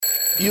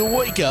You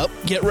wake up,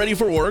 get ready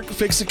for work,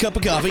 fix a cup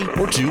of coffee,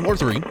 or 2 or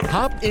 3,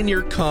 hop in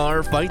your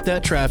car, fight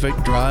that traffic,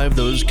 drive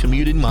those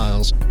commuting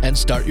miles, and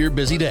start your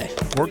busy day.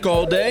 Work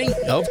all day?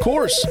 Of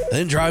course,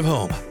 then drive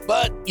home.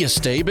 But you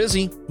stay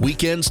busy.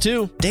 Weekends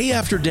too. Day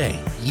after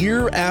day,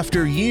 year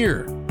after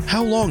year.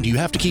 How long do you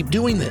have to keep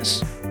doing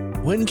this?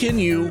 When can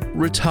you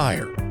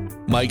retire?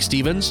 Mike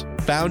Stevens,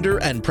 founder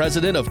and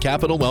president of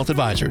Capital Wealth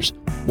Advisors,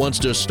 wants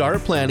to start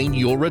planning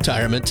your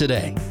retirement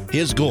today.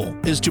 His goal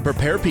is to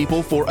prepare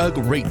people for a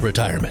great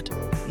retirement.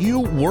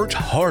 You worked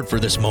hard for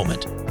this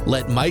moment.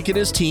 Let Mike and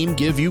his team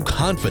give you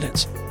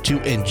confidence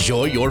to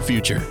enjoy your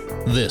future.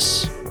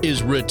 This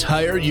is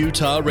Retire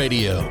Utah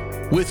Radio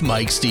with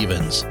Mike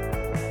Stevens.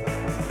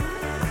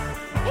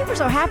 Hey, we're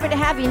so happy to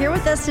have you here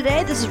with us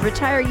today. This is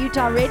Retire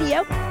Utah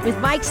Radio with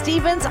Mike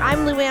Stevens.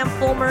 I'm Luann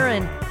Fulmer,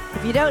 and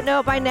if you don't know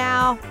it by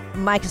now,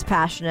 Mike is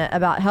passionate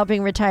about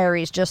helping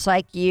retirees just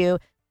like you.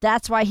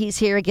 That's why he's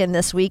here again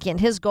this week, and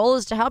his goal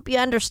is to help you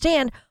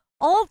understand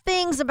all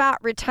things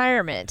about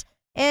retirement.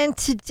 And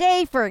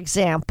today, for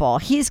example,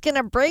 he's going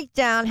to break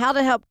down how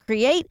to help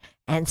create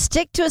and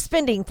stick to a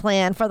spending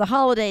plan for the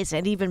holidays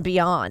and even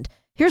beyond.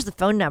 Here's the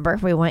phone number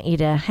we want you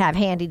to have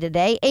handy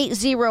today,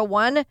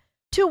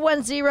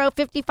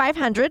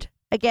 801-210-5500.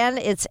 Again,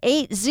 it's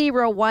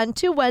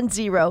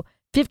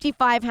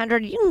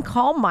 801-210-5500. You can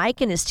call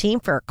Mike and his team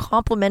for a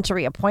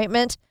complimentary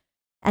appointment.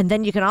 And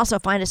then you can also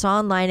find us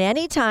online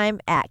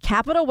anytime at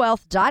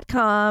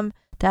capitalwealth.com.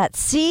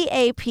 That's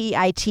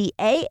CAPITAL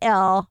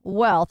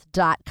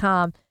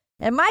wealth.com.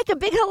 And Mike, a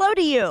big hello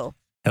to you.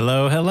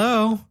 Hello,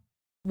 hello.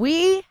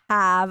 We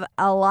have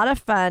a lot of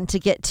fun to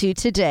get to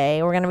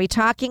today. We're going to be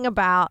talking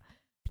about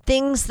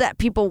things that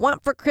people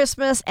want for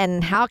Christmas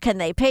and how can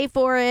they pay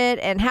for it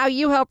and how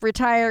you help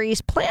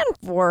retirees plan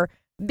for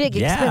big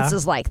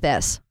expenses like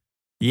this.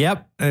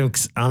 Yep.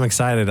 I'm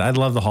excited. I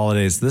love the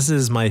holidays. This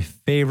is my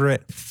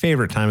favorite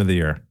time of the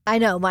year. I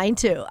know, mine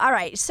too. All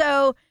right.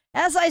 So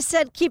as I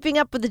said, keeping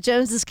up with the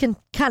Joneses can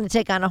kind of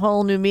take on a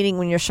whole new meaning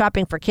when you're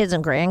shopping for kids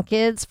and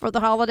grandkids for the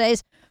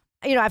holidays.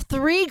 You know, I have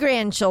 3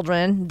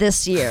 grandchildren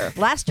this year.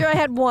 Last year I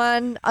had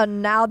 1,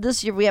 and now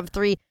this year we have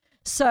 3.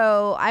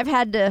 So I've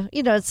had to,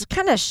 it's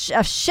kind of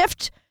a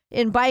shift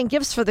in buying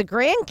gifts for the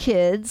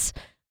grandkids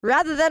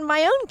rather than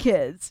my own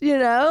kids,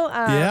 Yeah.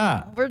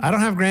 I don't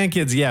have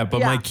grandkids yet,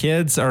 but my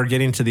kids are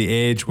getting to the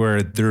age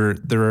where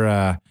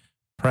their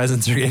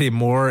presents are getting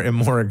more and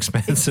more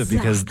expensive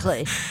because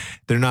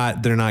they're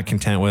not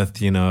content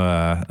with,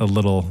 a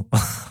little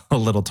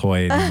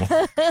toy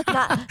anymore.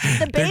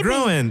 They're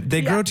growing.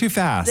 They grow too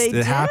fast.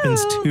 It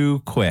happens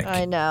too quick.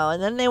 I know.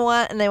 And then they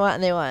want and they want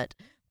and they want.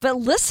 But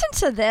listen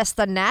to this.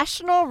 The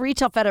National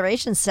Retail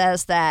Federation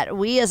says that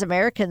we as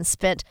Americans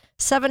spent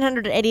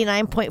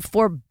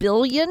 $789.4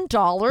 billion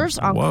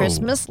on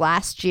Christmas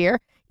last year,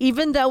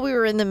 even though we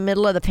were in the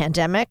middle of the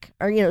pandemic,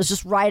 or, it was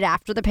just right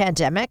after the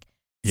pandemic.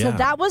 Yeah. So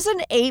that was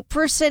an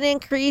 8%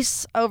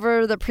 increase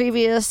over the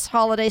previous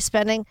holiday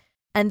spending.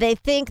 And they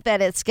think that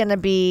it's going to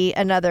be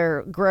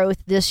another growth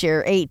this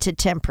year, 8 to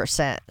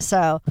 10%.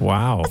 So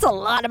wow, that's a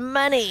lot of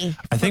money.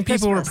 I think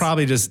people were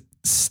probably just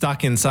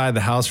stuck inside the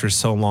house for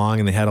so long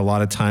and they had a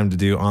lot of time to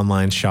do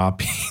online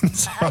shopping.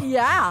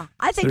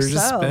 I think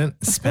so. They're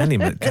just spending,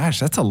 but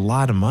gosh, that's a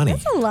lot of money.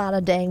 That's a lot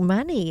of dang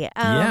money.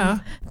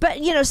 But,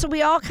 so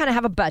we all kind of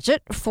have a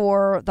budget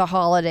for the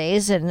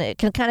holidays and it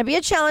can kind of be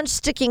a challenge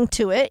sticking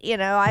to it.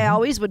 I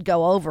always would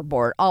go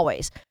overboard,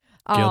 always.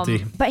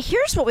 Guilty. But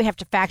here's what we have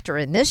to factor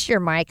in this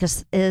year, Mike,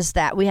 is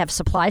that we have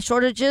supply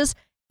shortages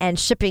and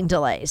shipping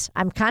delays.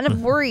 I'm kind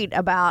of worried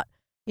about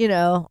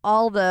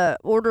all the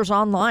orders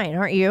online,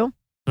 aren't you?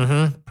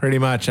 Pretty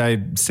much.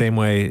 Same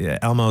way.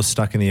 Elmo's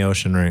stuck in the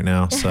ocean right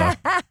now. So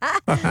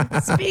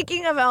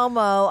speaking of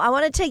Elmo, I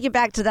want to take you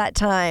back to that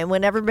time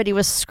when everybody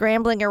was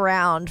scrambling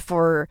around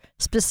for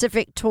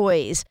specific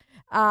toys.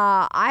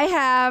 I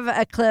have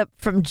a clip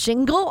from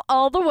Jingle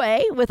All the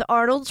Way with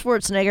Arnold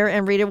Schwarzenegger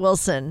and Rita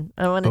Wilson.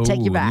 I want to take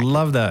you back.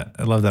 Love that.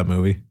 I love that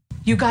movie.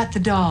 You got the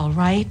doll,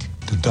 right?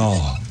 The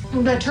doll.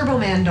 The Turbo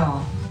Man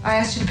doll. I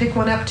asked you to pick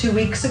one up 2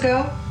 weeks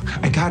ago.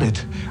 I got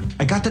it.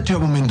 I got the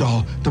Turbo Man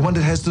doll. The one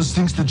that has those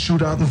things that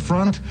shoot out in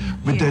front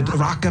with that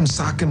rock'em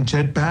sock'em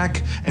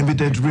jetpack and with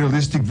that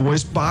realistic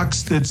voice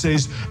box that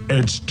says,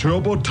 "It's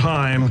turbo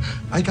time."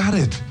 I got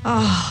it.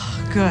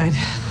 Oh, good.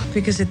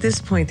 Because at this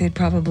point, they'd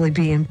probably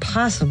be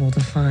impossible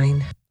to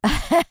find.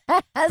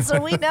 So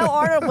we know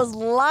Arnold was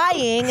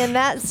lying in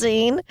that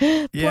scene,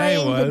 playing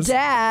the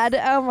dad.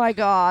 Oh my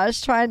gosh,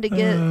 trying to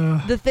get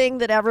the thing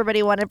that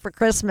everybody wanted for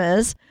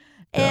Christmas.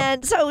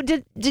 And so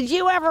did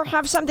you ever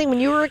have something when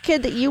you were a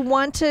kid that you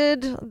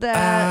wanted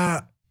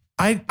that?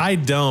 I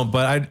don't,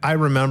 but I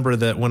remember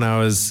that when I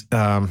was,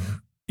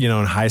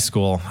 in high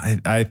school,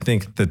 I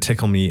think the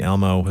Tickle Me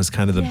Elmo was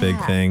kind of the big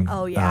thing.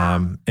 Oh,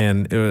 yeah.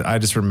 I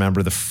just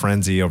remember the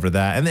frenzy over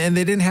that. And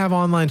they didn't have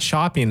online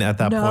shopping at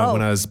that point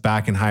when I was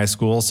back in high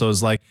school. So it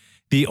was like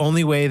the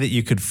only way that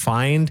you could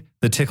find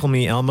the Tickle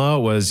Me Elmo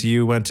was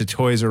you went to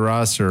Toys R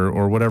Us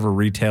or whatever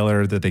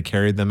retailer that they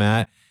carried them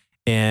at.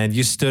 And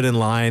you stood in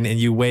line and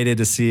you waited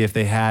to see if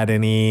they had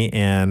any.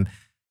 And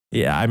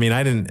Yeah, I mean,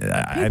 I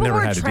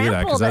never had to do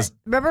that because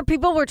remember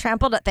people were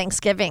trampled at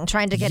Thanksgiving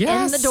trying to get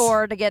in the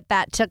door to get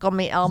that Tickle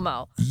Me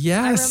Elmo.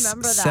 Yes, I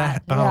remember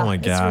that. Oh my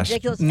gosh, it's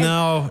ridiculous.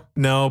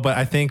 No, but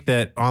I think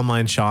that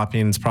online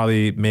shopping's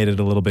probably made it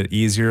a little bit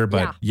easier,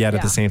 but yet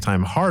at the same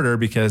time harder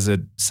because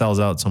it sells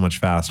out so much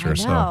faster. I know.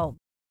 So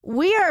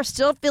we are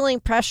still feeling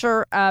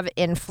pressure of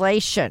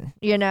inflation.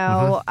 You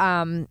know,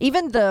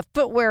 even the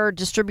footwear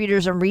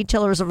distributors and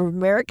retailers of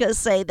America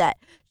say that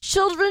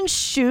children's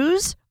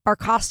shoes are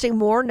costing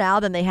more now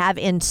than they have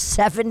in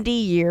 70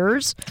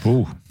 years.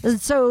 Ooh. And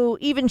so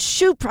even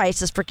shoe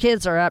prices for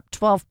kids are up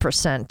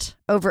 12%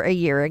 over a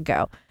year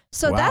ago.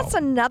 So that's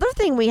another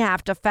thing we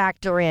have to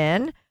factor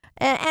in.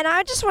 And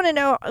I just want to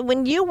know,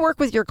 when you work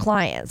with your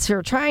clients who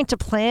are trying to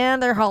plan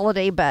their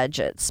holiday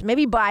budgets,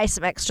 maybe buy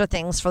some extra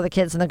things for the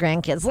kids and the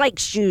grandkids, like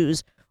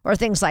shoes or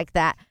things like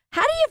that,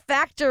 how do you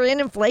factor in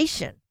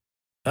inflation?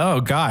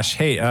 Oh, gosh.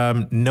 Hey,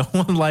 no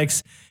one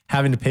likes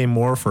having to pay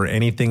more for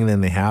anything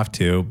than they have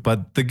to.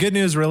 But the good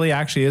news really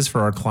actually is for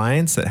our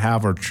clients that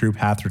have our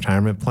TruePath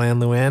retirement plan,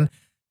 Luann,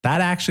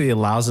 that actually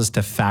allows us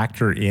to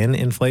factor in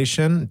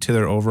inflation to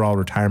their overall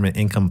retirement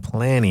income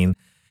planning.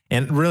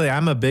 And really,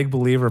 I'm a big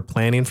believer of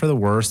planning for the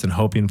worst and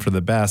hoping for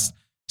the best.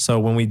 So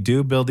when we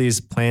do build these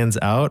plans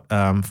out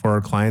for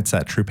our clients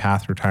at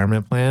TruePath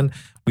retirement plan,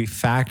 we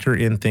factor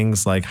in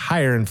things like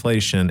higher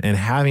inflation and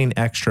having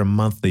extra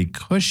monthly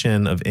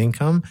cushion of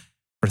income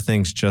for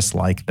things just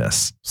like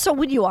this. So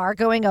when you are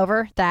going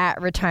over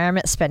that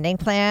retirement spending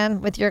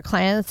plan with your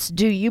clients,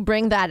 do you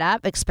bring that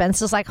up?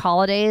 Expenses like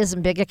holidays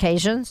and big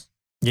occasions?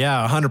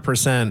 Yeah,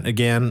 100%.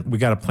 Again, we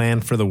got to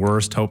plan for the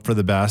worst, hope for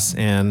the best.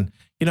 And,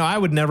 you know, I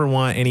would never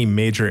want any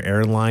major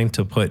airline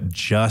to put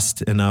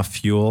just enough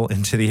fuel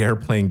into the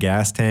airplane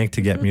gas tank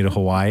to get me to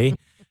Hawaii.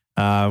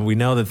 We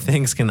know that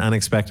things can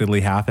unexpectedly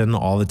happen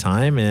all the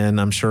time,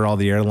 and I'm sure all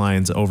the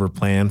airlines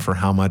overplan for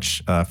how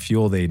much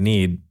fuel they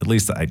need. At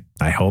least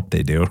I hope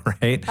they do,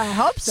 right? I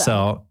hope so.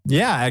 So,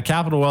 yeah, at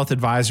Capital Wealth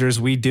Advisors,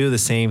 we do the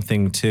same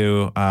thing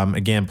too.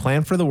 Again,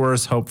 plan for the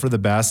worst, hope for the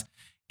best.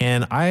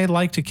 And I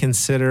like to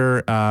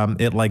consider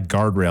it like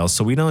guardrails.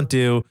 So we don't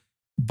do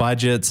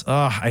budgets.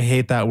 Oh, I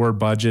hate that word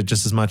budget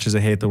just as much as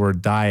I hate the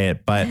word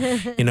diet. But,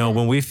 you know,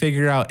 when we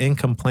figure out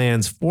income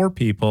plans for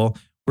people,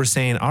 we're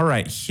saying, all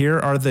right, here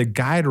are the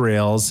guide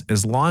rails.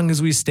 As long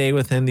as we stay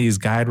within these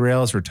guide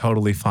rails, we're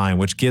totally fine,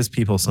 which gives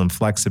people some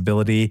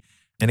flexibility.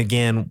 And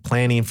again,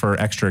 planning for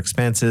extra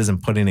expenses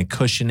and putting a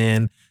cushion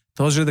in.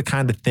 Those are the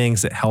kind of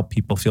things that help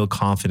people feel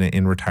confident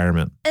in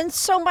retirement. And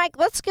so, Mike,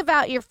 let's give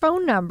out your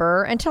phone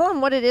number and tell them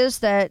what it is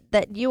that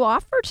you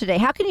offer today.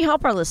 How can you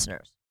help our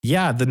listeners?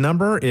 Yeah, the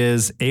number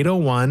is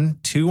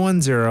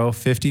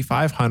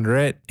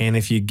 801-210-5500. And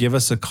if you give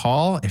us a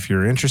call, if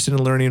you're interested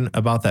in learning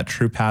about that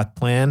TruePath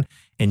plan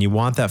and you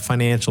want that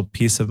financial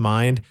peace of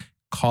mind,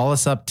 call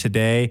us up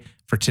today.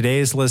 For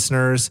today's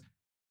listeners,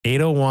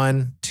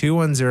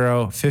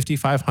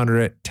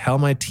 801-210-5500. Tell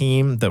my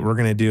team that we're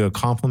going to do a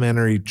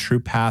complimentary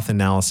TruePath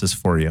analysis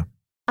for you.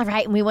 All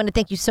right. And we want to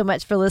thank you so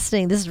much for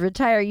listening. This is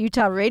Retire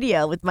Utah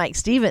Radio with Mike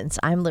Stevens.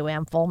 I'm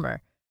Luann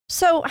Fulmer.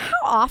 So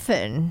how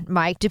often,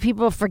 Mike, do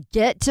people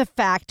forget to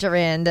factor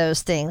in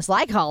those things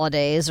like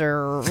holidays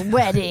or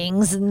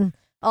weddings and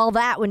all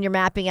that when you're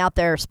mapping out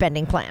their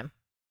spending plan?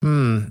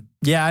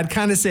 Yeah, I'd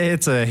kind of say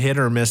it's a hit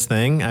or miss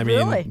thing. I mean,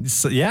 really?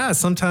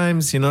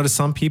 Sometimes, you know, to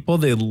some people,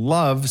 they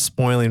love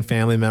spoiling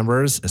family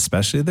members,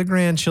 especially the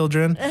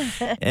grandchildren,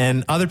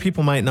 and other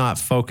people might not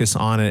focus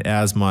on it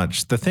as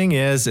much. The thing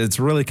is, it's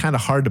really kind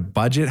of hard to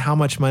budget how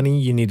much money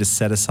you need to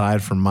set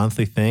aside for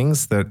monthly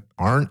things that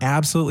aren't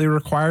absolutely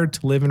required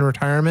to live in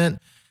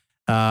retirement.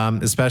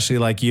 Especially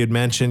like you had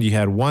mentioned, you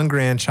had one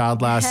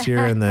grandchild last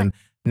year, and then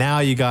now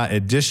you got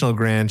additional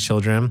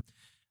grandchildren.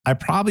 I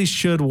probably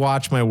should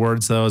watch my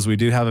words, though, as we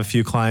do have a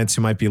few clients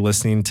who might be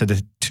listening to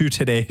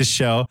today's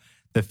show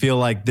that feel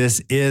like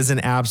this is an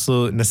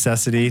absolute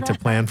necessity to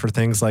plan for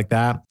things like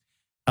that.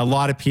 A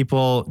lot of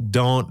people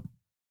don't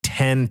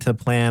tend to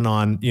plan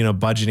on, you know,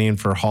 budgeting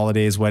for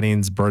holidays,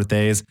 weddings,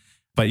 birthdays.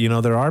 But, you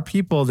know, there are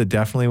people that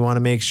definitely want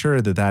to make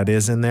sure that that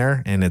is in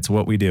there, and it's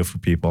what we do for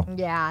people.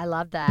 Yeah, I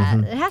love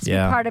that. It has to be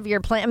part of your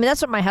plan. I mean,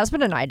 that's what my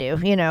husband and I do.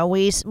 You know,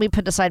 we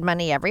put aside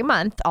money every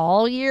month,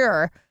 all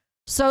year,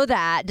 so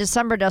that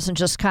December doesn't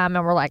just come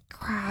and we're like,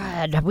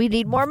 crud, we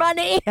need more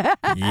money.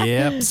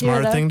 Yep,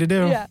 smart thing to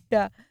do.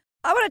 Yeah.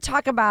 I want to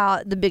talk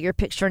about the bigger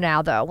picture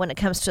now, though, when it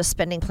comes to a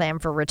spending plan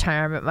for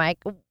retirement, Mike.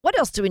 What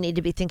else do we need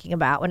to be thinking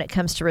about when it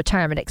comes to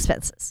retirement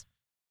expenses?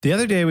 The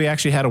other day, we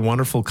actually had a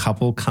wonderful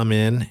couple come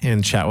in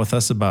and chat with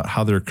us about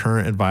how their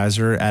current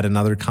advisor at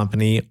another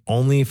company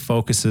only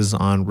focuses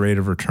on rate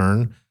of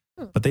return.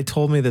 But they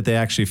told me that they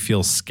actually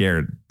feel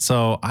scared.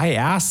 So I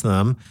asked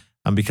them,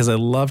 because I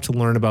love to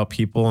learn about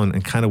people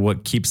and kind of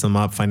what keeps them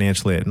up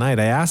financially at night.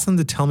 I asked them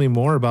to tell me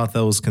more about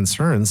those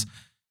concerns.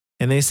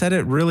 And they said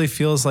it really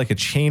feels like a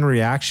chain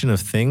reaction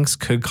of things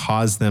could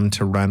cause them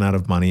to run out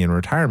of money in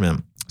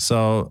retirement.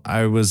 So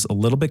I was a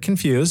little bit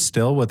confused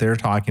still what they were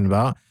talking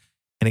about.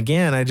 And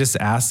again, I just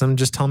asked them,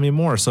 just tell me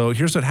more. So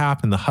here's what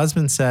happened. The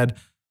husband said,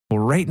 well,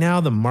 right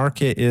now the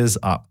market is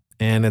up.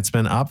 and it's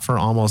been up for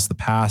almost the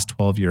past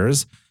 12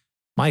 years.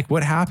 Mike,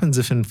 what happens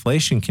if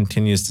inflation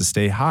continues to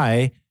stay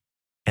high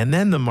and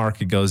then the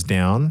market goes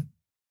down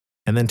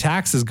and then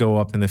taxes go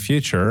up in the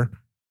future?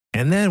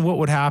 And then what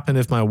would happen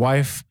if my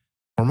wife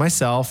or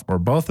myself or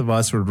both of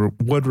us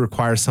would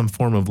require some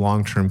form of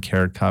long-term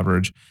care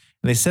coverage?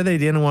 And they said they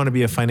didn't want to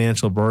be a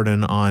financial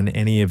burden on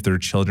any of their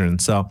children.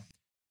 So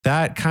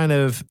that kind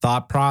of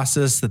thought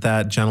process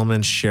that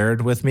gentleman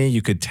shared with me,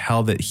 you could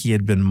tell that he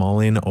had been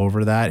mulling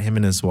over that, him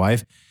and his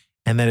wife,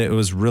 and that it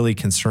was really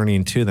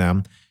concerning to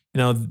them. You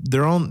know,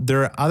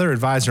 their other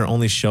advisor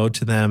only showed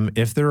to them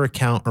if their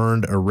account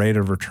earned a rate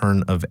of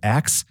return of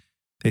X,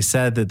 they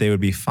said that they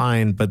would be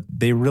fine, but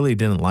they really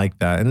didn't like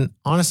that. And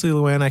honestly,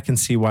 Luann, I can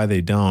see why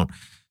they don't.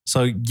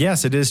 So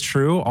yes, it is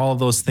true. All of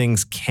those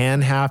things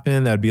can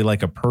happen. That'd be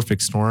like a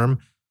perfect storm.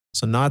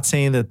 So not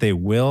saying that they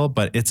will,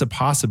 but it's a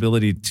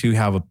possibility to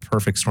have a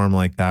perfect storm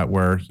like that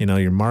where, you know,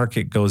 your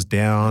market goes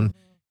down,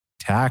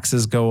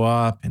 taxes go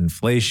up,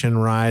 inflation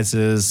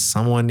rises,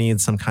 someone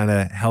needs some kind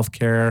of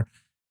healthcare.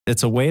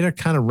 It's a way to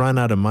kind of run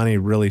out of money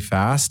really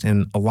fast.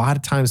 And a lot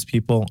of times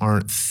people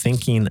aren't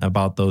thinking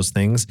about those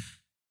things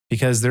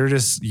because they're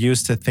just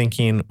used to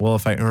thinking, well,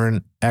 if I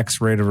earn X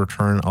rate of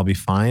return, I'll be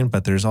fine.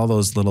 But there's all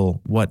those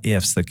little what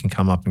ifs that can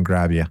come up and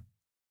grab you.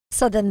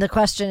 So then the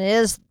question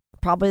is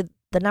probably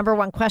the number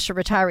one question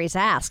retirees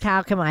ask: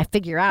 how can I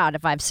figure out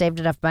if I've saved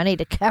enough money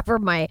to cover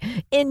my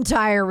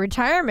entire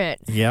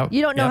retirement? Yep.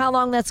 You don't know how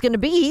long that's going to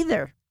be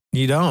either.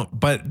 You don't.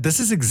 But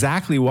this is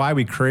exactly why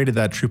we created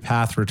that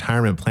TruePath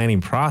retirement planning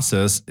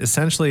process.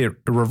 Essentially, it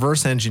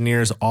reverse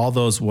engineers all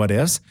those what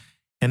ifs.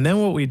 And then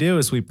what we do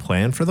is we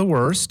plan for the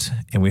worst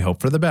and we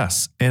hope for the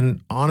best. And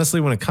honestly,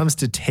 when it comes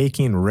to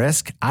taking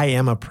risk, I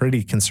am a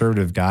pretty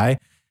conservative guy.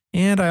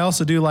 And I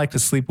also do like to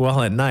sleep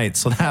well at night.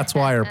 So that's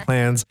why our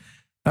plans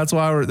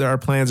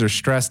are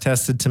stress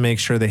tested to make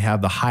sure they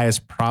have the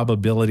highest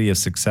probability of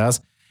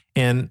success.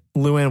 And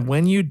Luann,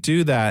 when you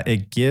do that,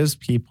 it gives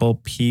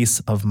people peace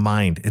of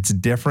mind. It's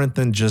different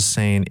than just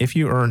saying, if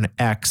you earn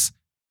X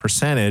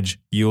percentage,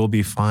 you will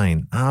be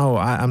fine. Oh,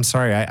 I'm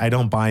sorry. I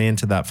don't buy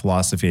into that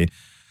philosophy.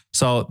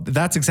 So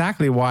that's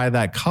exactly why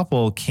that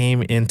couple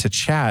came into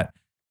chat.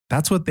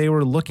 That's what they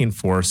were looking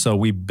for. So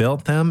we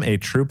built them a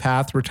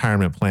TruePath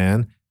retirement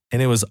plan,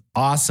 and it was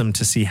awesome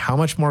to see how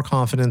much more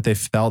confident they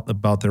felt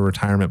about their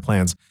retirement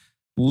plans.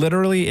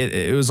 Literally,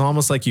 it was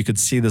almost like you could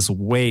see this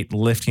weight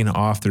lifting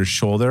off their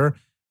shoulder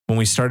when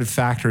we started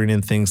factoring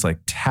in things like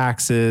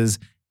taxes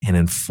and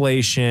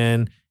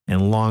inflation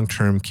and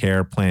long-term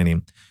care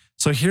planning.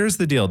 So here's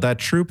the deal. That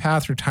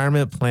TruePath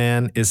retirement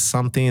plan is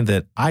something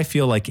that I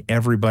feel like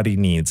everybody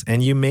needs.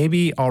 And you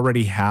maybe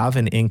already have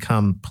an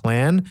income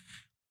plan.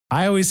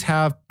 I always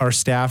have our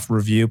staff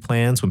review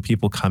plans when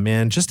people come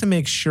in just to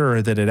make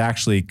sure that it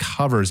actually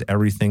covers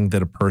everything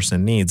that a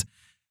person needs.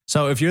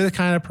 So if you're the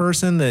kind of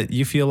person that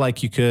you feel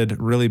like you could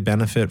really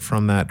benefit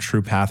from that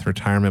TruePath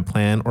retirement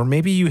plan, or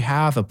maybe you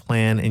have a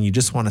plan and you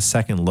just want a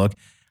second look,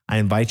 I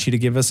invite you to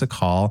give us a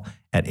call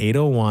at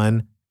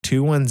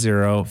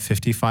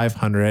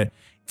 801-210-5500.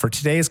 For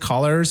today's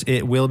callers,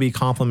 it will be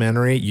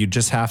complimentary. You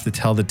just have to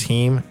tell the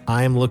team,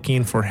 I'm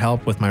looking for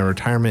help with my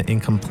retirement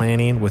income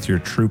planning with your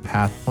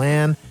TruePath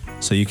plan,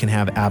 so you can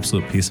have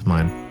absolute peace of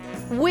mind.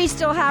 We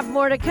still have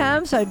more to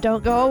come, so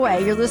don't go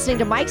away. You're listening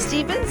to Mike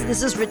Stevens.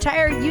 This is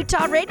Retire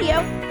Utah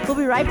Radio. We'll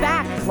be right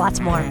back with lots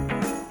more.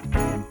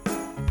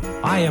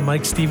 Hi, I'm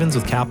Mike Stevens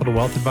with Capital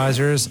Wealth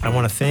Advisors. I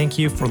want to thank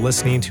you for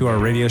listening to our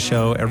radio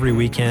show every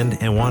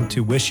weekend and want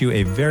to wish you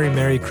a very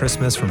Merry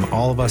Christmas from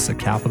all of us at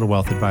Capital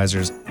Wealth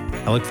Advisors.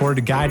 I look forward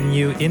to guiding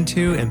you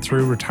into and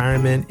through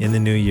retirement in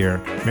the new year.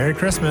 Merry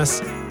Christmas.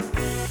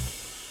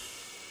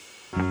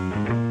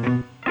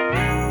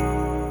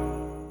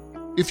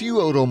 If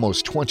you owed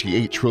almost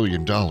 $28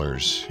 trillion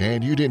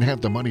and you didn't have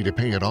the money to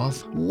pay it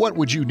off, what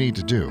would you need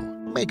to do?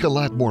 Make a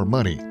lot more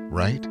money,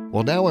 right?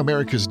 Well, now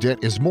America's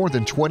debt is more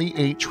than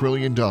 $28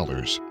 trillion,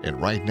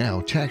 and right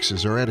now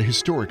taxes are at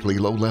historically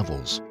low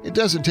levels. It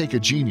doesn't take a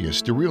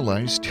genius to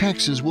realize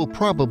taxes will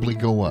probably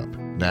go up.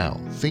 Now,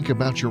 think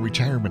about your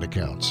retirement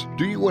accounts.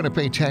 Do you want to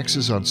pay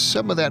taxes on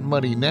some of that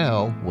money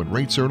now when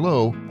rates are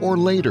low, or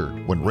later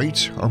when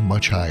rates are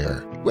much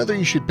higher? Whether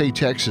you should pay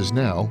taxes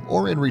now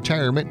or in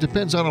retirement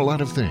depends on a lot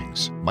of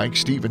things. Mike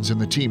Stevens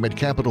and the team at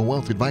Capital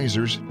Wealth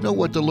Advisors know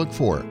what to look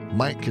for.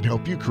 Mike can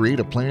help you create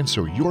a plan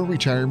so your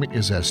retirement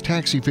is as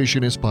tax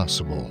efficient as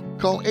possible.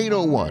 Call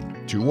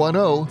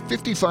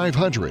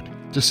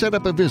 801-210-5500 to set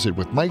up a visit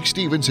with Mike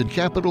Stevens and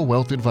Capital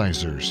Wealth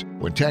Advisors.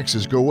 When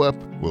taxes go up,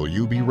 will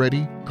you be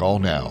ready? Call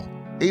now.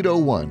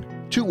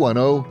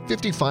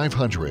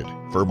 801-210-5500.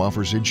 Firm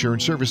offers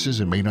insurance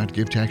services and may not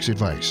give tax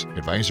advice.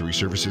 Advisory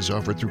services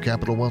offered through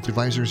Capital Wealth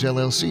Advisors,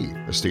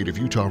 LLC, a state of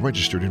Utah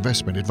registered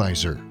investment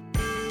advisor.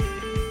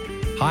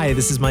 Hi,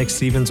 this is Mike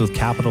Stevens with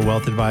Capital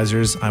Wealth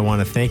Advisors. I want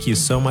to thank you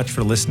so much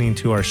for listening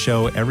to our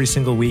show every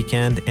single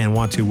weekend and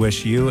want to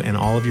wish you and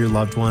all of your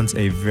loved ones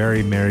a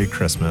very Merry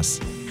Christmas.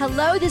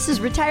 Hello, this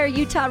is Retire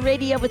Utah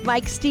Radio with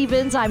Mike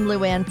Stevens. I'm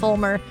Lou Ann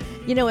Fulmer.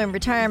 You know, in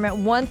retirement,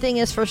 one thing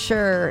is for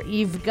sure,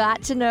 you've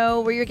got to know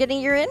where you're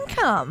getting your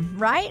income,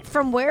 right?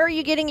 From where are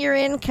you getting your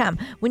income?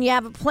 When you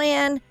have a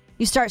plan,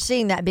 you start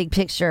seeing that big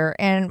picture,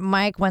 and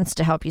Mike wants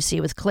to help you see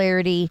with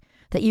clarity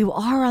that you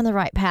are on the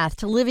right path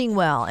to living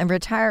well and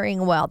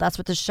retiring well. That's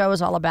what the show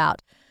is all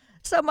about.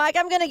 So, Mike,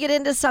 I'm going to get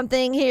into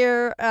something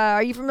here.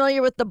 Are you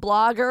familiar with the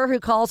blogger who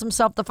calls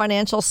himself the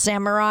Financial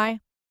Samurai?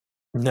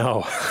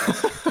 No.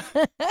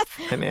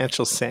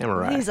 Financial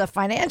Samurai. He's a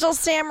financial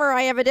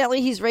samurai.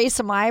 Evidently, he's raised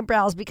some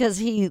eyebrows because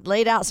he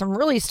laid out some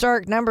really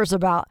stark numbers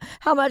about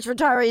how much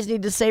retirees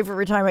need to save for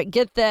retirement.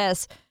 Get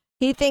this.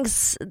 He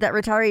thinks that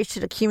retirees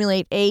should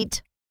accumulate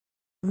 $8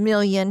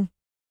 million.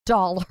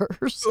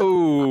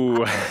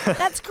 Ooh.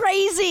 That's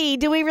crazy.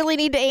 Do we really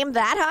need to aim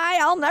that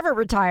high? I'll never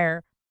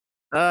retire.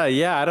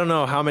 Yeah, I don't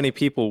know how many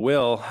people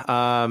will.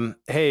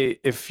 Hey,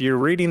 if you're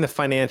reading the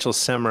Financial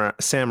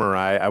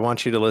Samurai, I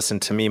want you to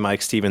listen to me,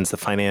 Mike Stevens, the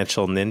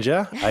Financial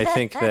Ninja. I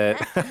think that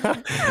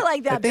I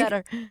like that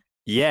better.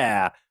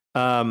 Yeah.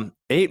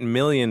 $8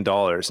 million.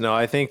 No,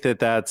 I think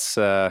that's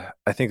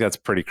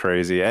pretty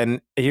crazy.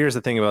 And here's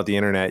the thing about the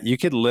internet. You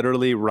could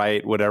literally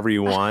write whatever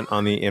you want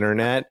on the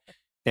internet,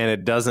 and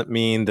it doesn't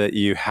mean that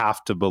you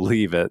have to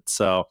believe it.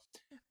 So,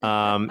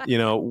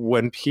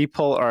 when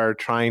people are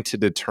trying to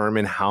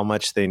determine how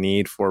much they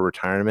need for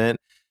retirement,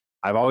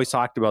 I've always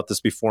talked about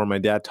this before. My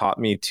dad taught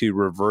me to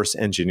reverse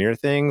engineer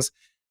things.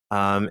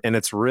 And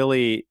it's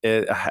really,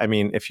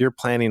 if you're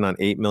planning on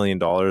 $8 million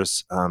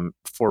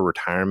for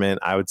retirement,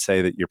 I would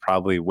say that you're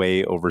probably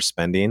way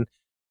overspending.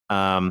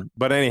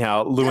 But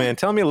anyhow, Lou Ann,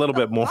 tell me a little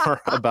bit more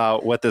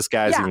about what this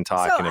guy's even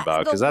talking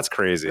about, because that's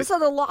crazy. So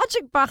the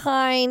logic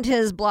behind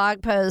his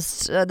blog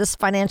post, this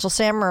Financial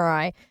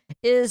Samurai,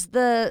 is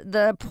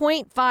the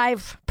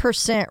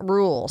 0.5%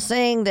 rule,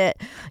 saying that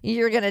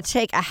you're going to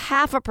take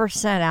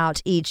 0.5%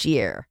 out each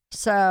year.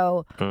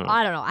 So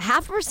I don't know,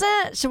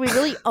 0.5%? Should we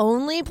really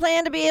only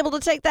plan to be able to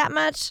take that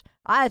much?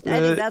 I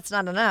think that's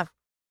not enough.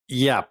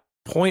 Yeah.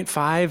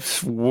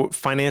 0.5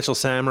 Financial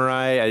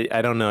Samurai.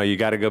 I don't know. You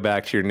got to go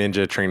back to your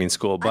ninja training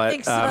school, but I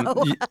think so.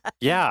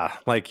 Yeah,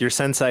 like your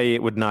sensei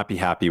would not be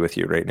happy with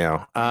you right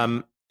now.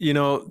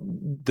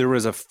 There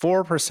was a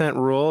 4%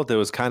 rule that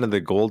was kind of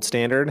the gold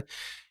standard.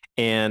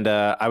 And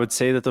I would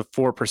say that the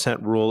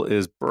 4% rule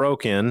is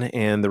broken.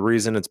 And the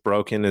reason it's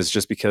broken is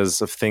just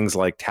because of things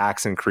like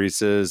tax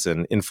increases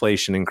and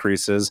inflation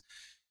increases.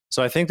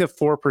 So I think that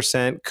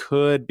 4%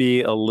 could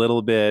be a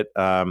little bit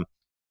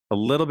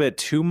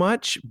too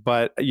much,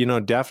 but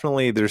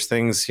definitely there's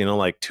things,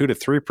 like 2 to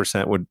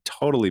 3% would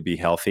totally be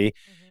healthy.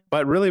 Mm-hmm.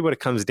 But really what it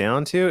comes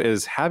down to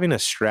is having a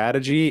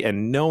strategy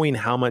and knowing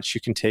how much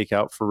you can take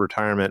out for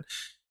retirement.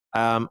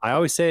 I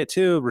always say it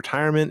too,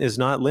 retirement is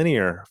not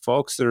linear,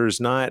 folks.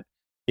 There's not,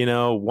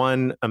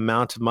 one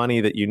amount of money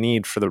that you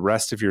need for the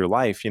rest of your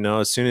life.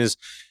 As soon as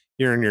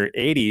you're in your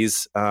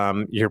 80s,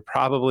 you're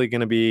probably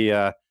going to be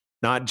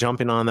not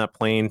jumping on that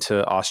plane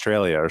to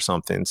Australia or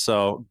something.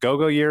 So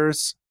go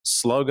years,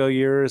 slow go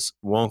years,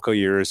 won't go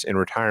years in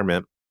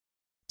retirement.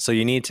 So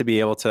you need to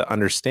be able to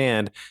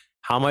understand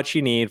how much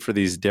you need for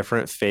these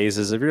different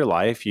phases of your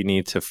life. You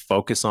need to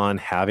focus on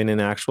having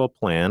an actual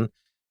plan,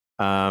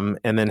 and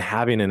then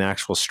having an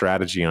actual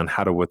strategy on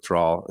how to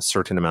withdraw a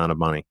certain amount of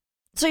money.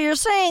 So you're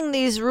saying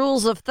these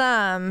rules of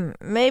thumb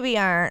maybe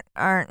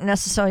aren't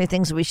necessarily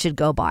things we should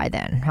go by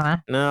then, huh?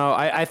 No,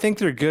 I think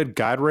they're good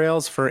guide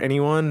rails for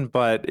anyone,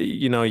 but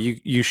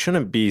you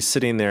shouldn't be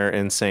sitting there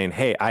and saying,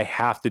 hey, I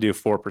have to do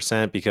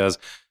 4% because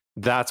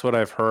that's what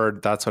I've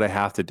heard, that's what I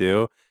have to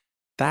do.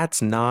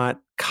 That's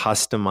not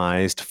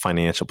customized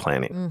financial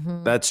planning.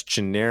 Mm-hmm. That's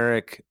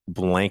generic,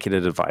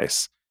 blanketed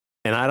advice.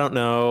 And I don't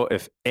know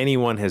if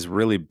anyone has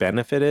really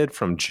benefited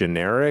from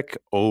generic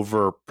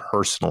over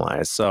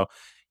personalized. So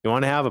you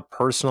want to have a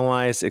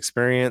personalized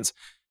experience.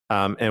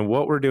 And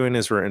what we're doing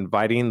is we're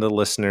inviting the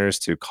listeners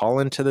to call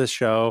into the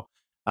show.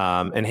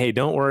 And hey,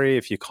 don't worry,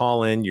 if you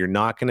call in, you're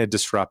not going to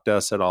disrupt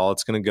us at all.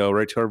 It's going to go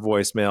right to our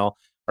voicemail.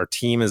 Our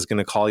team is going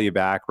to call you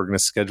back. We're going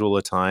to schedule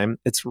a time.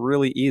 It's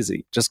really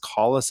easy. Just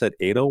call us at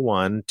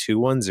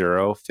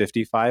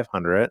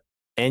 801-210-5500,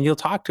 and you'll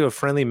talk to a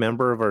friendly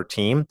member of our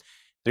team.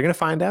 They're going to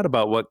find out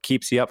about what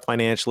keeps you up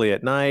financially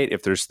at night,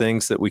 if there's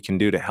things that we can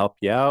do to help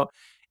you out.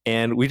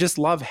 And we just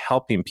love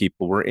helping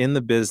people. We're in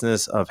the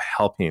business of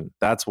helping.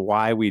 That's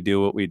why we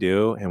do what we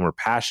do. And we're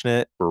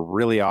passionate. We're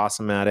really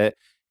awesome at it.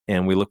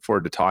 And we look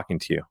forward to talking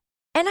to you.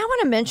 And I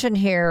want to mention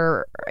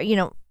here,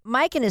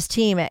 Mike and his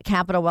team at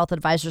Capital Wealth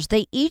Advisors,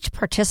 they each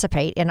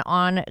participate in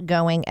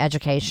ongoing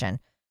education.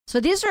 So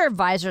these are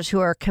advisors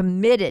who are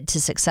committed to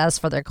success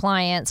for their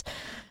clients.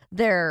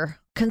 They're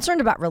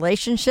concerned about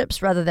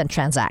relationships rather than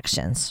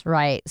transactions,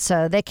 right?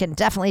 So they can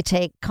definitely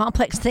take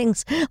complex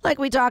things like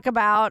we talk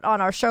about on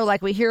our show,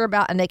 like we hear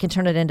about, and they can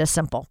turn it into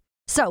simple.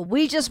 So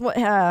we just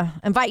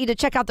invite you to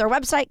check out their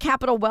website,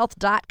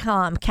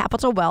 capitalwealth.com,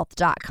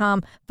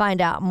 capitalwealth.com.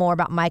 Find out more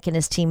about Mike and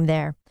his team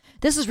there.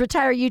 This is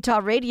Retire Utah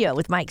Radio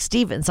with Mike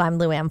Stevens. I'm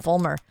Lou Ann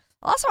Fulmer.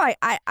 Also,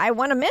 I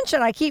want to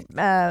mention, I keep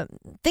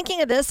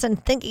thinking of this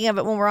and thinking of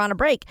it when we're on a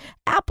break.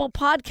 Apple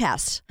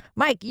Podcasts.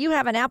 Mike, you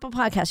have an Apple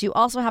podcast. You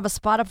also have a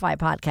Spotify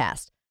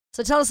podcast.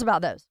 So tell us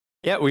about those.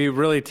 Yeah, we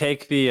really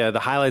take the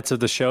highlights of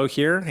the show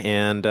here,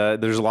 and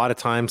there's a lot of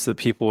times that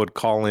people would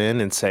call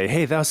in and say,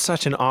 "Hey, that was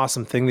such an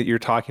awesome thing that you're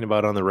talking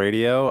about on the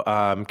radio.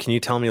 Can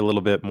you tell me a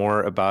little bit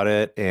more about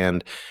it?"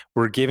 And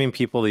we're giving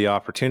people the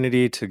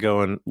opportunity to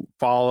go and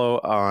follow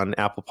on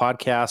Apple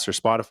Podcasts or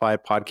Spotify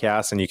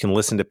Podcasts, and you can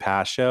listen to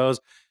past shows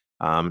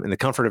in the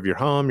comfort of your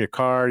home, your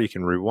car. You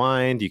can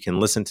rewind, you can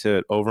listen to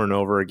it over and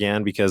over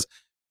again, because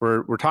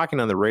we're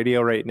talking on the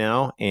radio right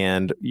now,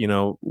 and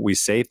we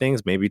say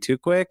things maybe too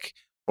quick.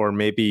 Or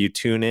maybe you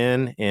tune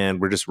in and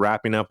we're just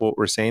wrapping up what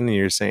we're saying and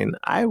you're saying,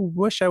 I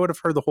wish I would have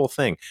heard the whole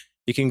thing.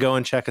 You can go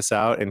and check us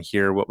out and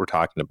hear what we're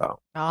talking about.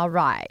 All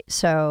right.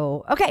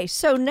 So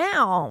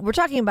now we're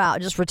talking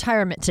about just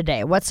retirement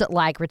today. What's it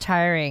like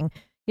retiring?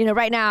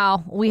 Right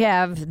now we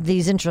have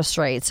these interest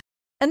rates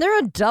and they're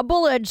a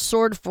double-edged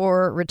sword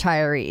for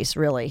retirees,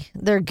 really.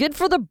 They're good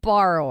for the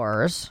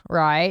borrowers,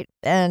 right?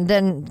 And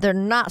then they're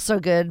not so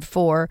good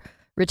for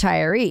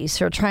retirees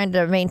who are trying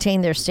to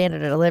maintain their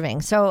standard of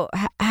living. So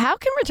how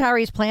can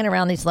retirees plan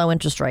around these low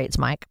interest rates,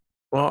 Mike?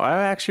 Well,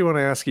 I actually want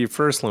to ask you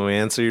first, Lou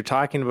Ann. So you're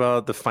talking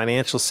about the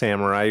Financial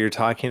Samurai. You're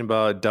talking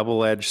about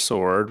double-edged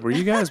sword. Were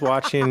you guys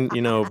watching,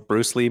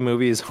 Bruce Lee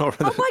movies over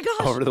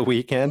the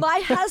weekend? My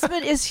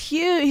husband is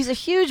huge. He's a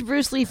huge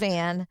Bruce Lee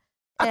fan.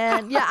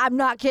 And yeah, I'm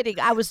not kidding.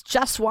 I was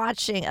just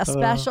watching a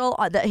special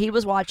that he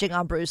was watching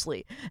on Bruce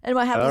Lee. And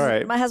my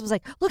husband's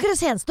like, look at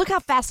his hands. Look how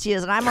fast he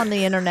is. And I'm on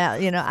the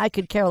internet. I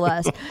could care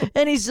less.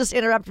 And he's just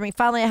interrupted me.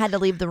 Finally, I had to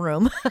leave the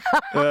room.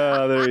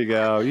 Oh, there you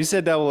go. You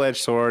said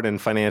double-edged sword and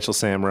Financial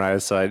Samurai.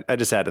 So I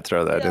just had to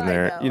throw that in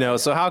there.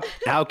 So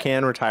how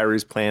can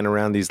retirees plan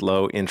around these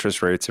low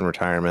interest rates in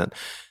retirement?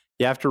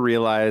 You have to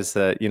realize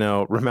that,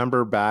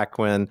 remember back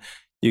when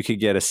you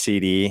could get a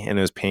CD and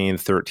it was paying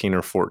 13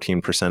 or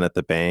 14% at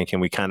the bank. And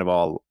we kind of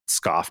all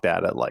scoffed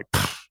at it like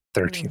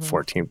 13,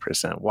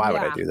 14%. Why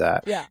would I do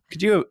that? Yeah.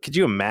 Could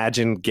you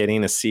imagine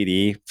getting a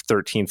CD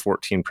 13,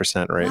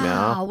 14% right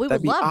now? We That'd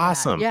would be love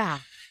awesome.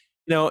 That.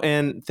 Yeah.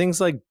 And things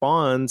like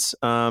bonds,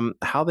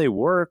 how they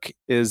work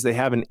is they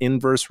have an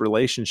inverse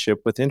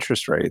relationship with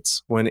interest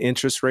rates. When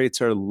interest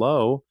rates are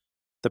low,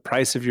 the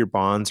price of your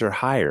bonds are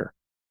higher.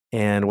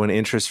 And when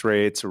interest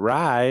rates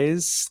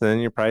rise, then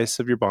your price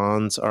of your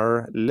bonds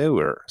are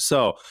lower.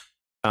 So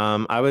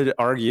I would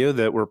argue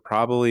that we're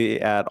probably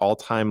at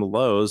all-time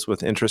lows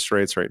with interest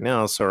rates right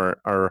now. So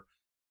our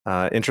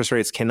interest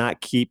rates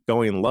cannot keep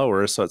going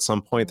lower. So at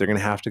some point, they're going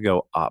to have to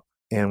go up.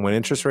 And when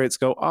interest rates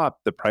go up,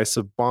 the price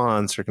of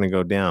bonds are going to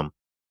go down.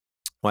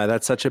 Why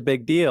that's such a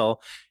big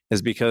deal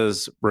is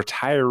because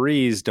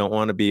retirees don't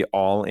want to be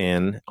all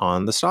in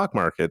on the stock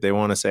market. They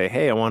want to say,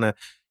 hey, I want to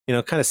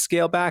kind of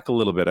scale back a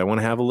little bit. I want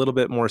to have a little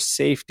bit more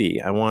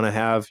safety. I want to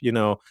have,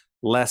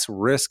 less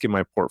risk in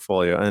my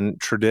portfolio. And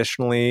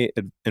traditionally,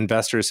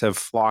 investors have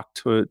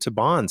flocked to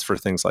bonds for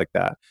things like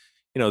that.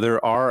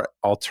 There are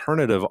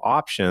alternative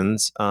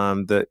options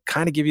that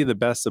kind of give you the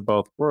best of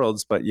both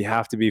worlds, but you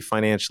have to be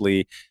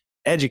financially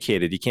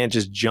educated. You can't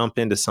just jump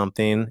into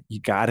something.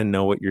 You got to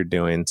know what you're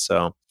doing.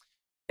 So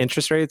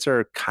interest rates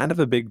are kind of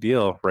a big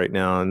deal right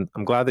now, and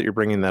I'm glad that you're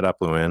bringing that up,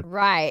 Lou Ann.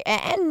 Right,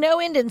 and no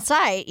end in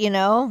sight,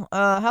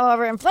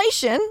 However,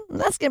 inflation,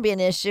 that's going to be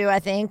an issue, I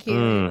think,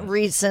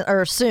 recent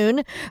or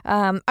soon.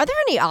 Are there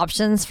any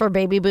options for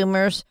baby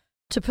boomers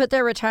to put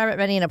their retirement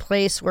money in a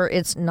place where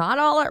it's not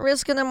all at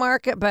risk in the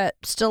market, but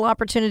still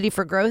opportunity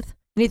for growth?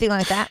 Anything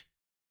like that?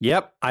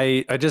 Yep.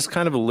 I just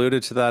kind of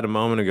alluded to that a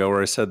moment ago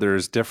where I said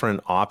there's different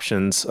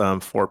options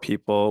for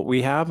people.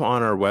 We have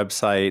on our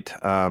website,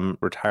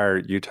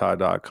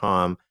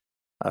 retireutah.com,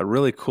 a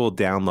really cool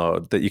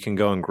download that you can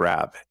go and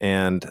grab.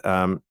 And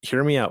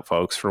hear me out,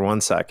 folks, for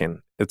 1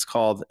 second. It's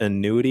called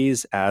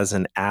Annuities as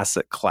an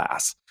Asset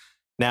Class.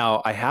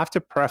 Now, I have to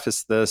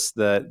preface this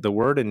that the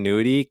word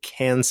annuity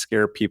can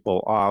scare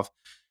people off.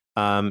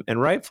 And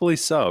rightfully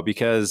so,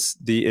 because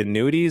the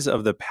annuities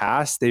of the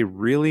past, they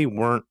really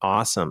weren't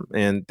awesome.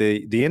 And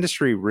the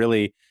industry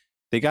really,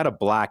 they got a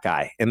black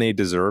eye and they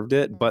deserved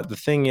it. But the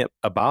thing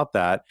about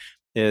that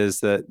is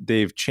that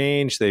they've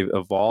changed, they've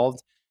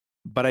evolved.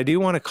 But I do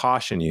want to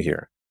caution you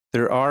here.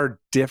 There are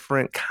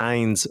different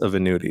kinds of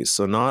annuities.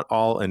 So not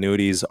all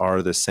annuities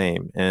are the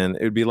same. And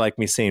it would be like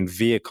me saying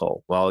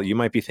vehicle. Well, you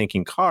might be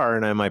thinking car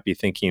and I might be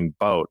thinking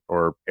boat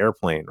or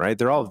airplane, right?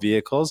 They're all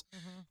vehicles.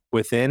 Mm-hmm.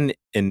 Within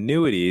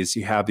annuities,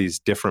 you have these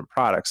different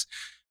products.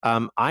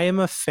 I am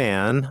a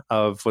fan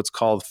of what's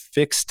called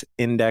fixed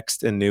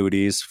indexed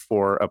annuities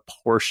for a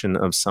portion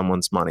of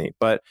someone's money.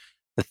 But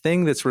the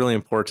thing that's really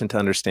important to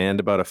understand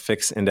about a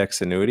fixed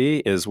index annuity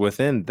is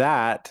within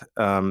that,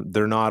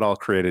 they're not all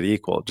created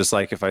equal. Just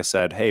like if I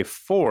said, hey,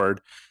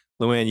 Ford,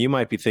 Luann, you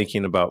might be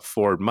thinking about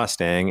Ford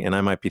Mustang and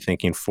I might be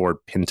thinking Ford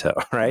Pinto,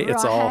 right?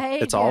 It's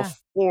all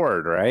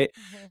Ford, right?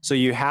 Mm-hmm. So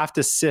you have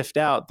to sift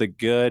out the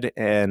good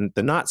and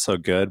the not so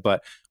good.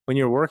 But when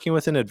you're working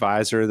with an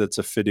advisor that's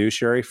a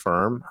fiduciary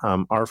firm,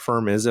 our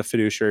firm is a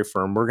fiduciary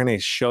firm. We're going to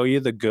show you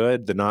the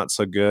good, the not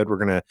so good. We're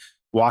going to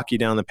walk you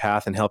down the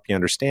path and help you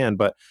understand.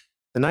 But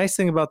the nice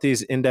thing about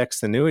these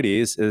indexed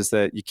annuities is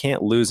that you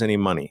can't lose any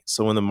money.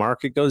 So when the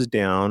market goes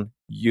down,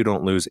 you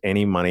don't lose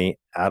any money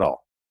at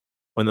all.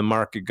 When the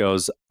market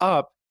goes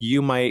up,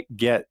 you might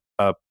get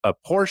a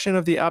portion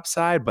of the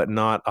upside, but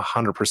not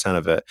 100%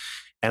 of it.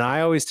 And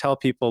I always tell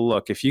people,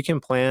 look, if you can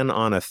plan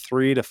on a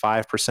 3 to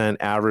 5%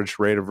 average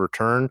rate of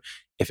return,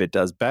 if it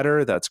does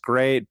better, that's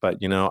great. But,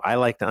 I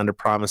like to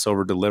underpromise,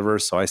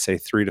 overdeliver. So I say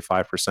 3 to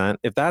 5%.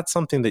 If that's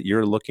something that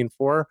you're looking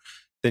for,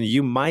 then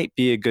you might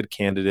be a good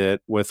candidate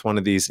with one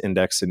of these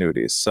index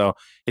annuities. So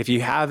if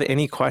you have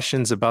any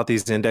questions about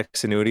these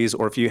index annuities,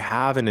 or if you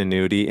have an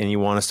annuity and you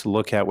want us to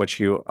look at what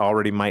you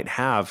already might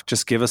have,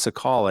 just give us a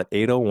call at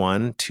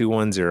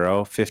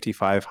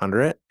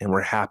 801-210-5500, and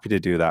we're happy to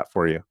do that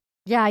for you.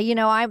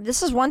 Yeah,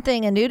 this is one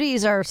thing.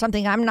 Annuities are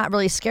something I'm not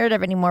really scared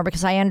of anymore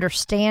because I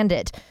understand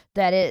it,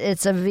 that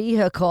it's a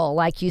vehicle,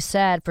 like you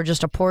said, for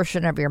just a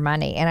portion of your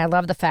money. And I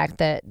love the fact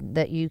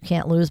that you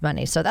can't lose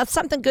money. So that's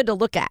something good to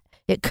look at.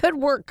 It could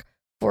work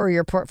for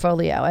your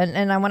portfolio.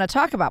 And I want to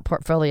talk about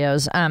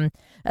portfolios. A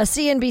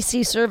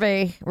CNBC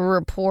survey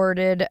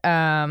reported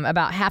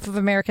about half of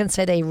Americans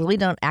say they really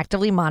don't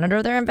actively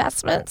monitor their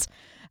investments.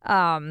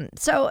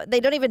 So they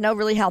don't even know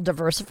really how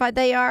diversified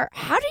they are.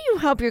 How do you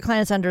help your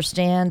clients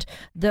understand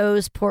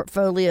those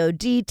portfolio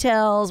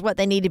details, what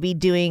they need to be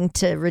doing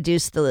to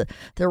reduce the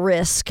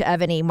risk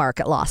of any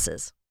market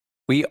losses?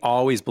 We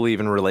always believe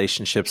in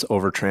relationships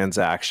over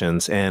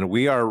transactions, and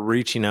we are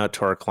reaching out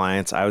to our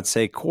clients, I would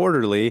say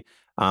quarterly,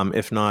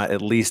 if not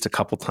at least a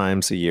couple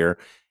times a year.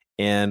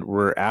 And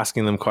we're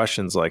asking them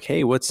questions like,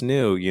 hey, what's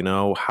new?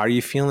 How are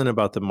you feeling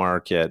about the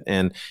market?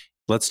 And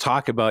let's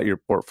talk about your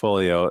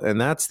portfolio. And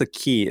that's the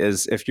key,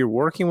 is if you're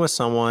working with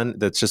someone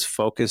that's just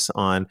focused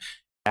on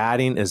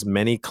adding as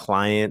many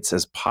clients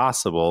as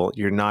possible,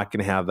 you're not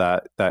going to have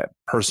that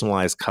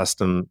personalized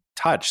custom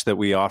touch that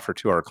we offer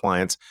to our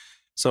clients.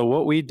 So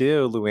what we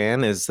do,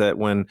 Luann, is that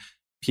when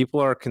people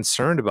are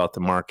concerned about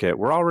the market,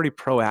 we're already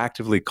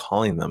proactively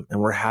calling them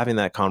and we're having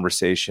that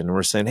conversation. And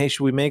we're saying, hey,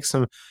 should we make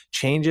some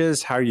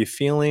changes? How are you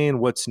feeling?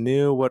 What's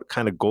new? What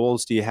kind of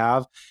goals do you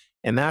have?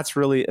 And that's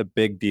really a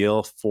big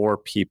deal for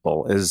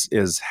people,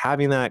 is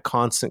having that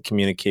constant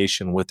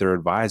communication with their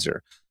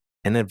advisor.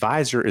 An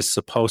advisor is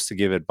supposed to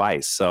give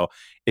advice. So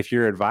if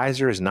your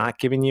advisor is not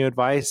giving you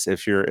advice,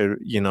 if you're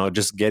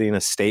just getting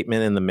a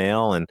statement in the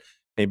mail and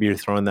maybe you're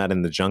throwing that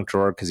in the junk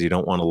drawer because you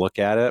don't want to look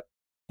at it,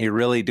 you're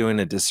really doing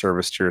a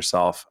disservice to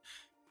yourself.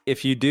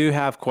 If you do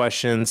have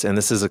questions and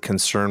this is a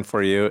concern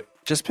for you,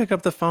 just pick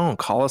up the phone.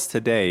 Call us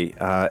today,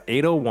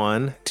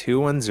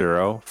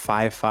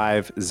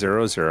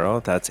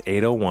 801-210-5500. That's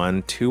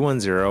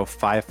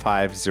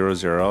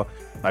 801-210-5500.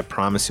 I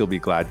promise you'll be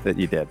glad that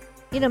you did.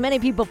 Many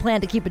people plan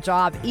to keep a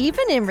job,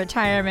 even in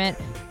retirement.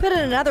 Put it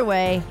another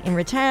way, in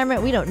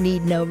retirement, we don't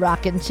need no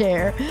rocking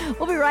chair.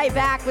 We'll be right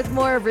back with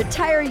more of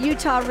Retire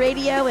Utah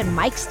Radio and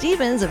Mike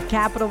Stevens of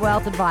Capital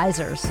Wealth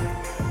Advisors.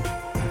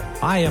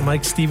 Hi, I'm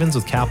Mike Stevens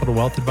with Capital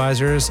Wealth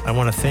Advisors. I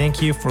want to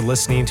thank you for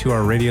listening to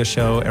our radio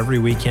show every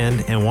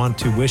weekend and want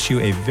to wish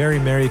you a very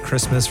Merry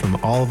Christmas from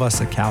all of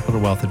us at Capital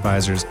Wealth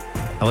Advisors.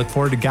 I look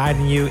forward to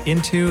guiding you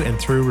into and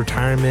through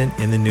retirement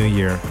in the new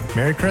year.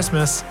 Merry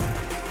Christmas.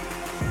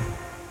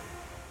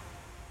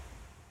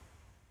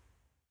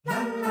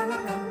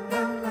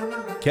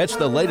 Catch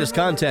the latest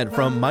content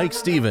from Mike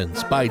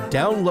Stevens by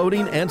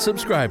downloading and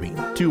subscribing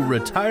to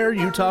Retire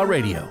Utah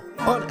Radio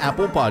on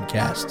Apple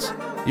Podcasts.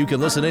 You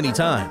can listen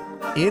anytime,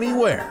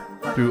 anywhere,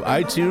 through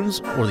iTunes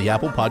or the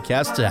Apple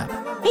Podcasts app.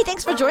 Hey,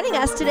 thanks for joining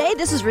us today.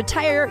 This is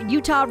Retire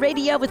Utah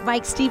Radio with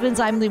Mike Stevens.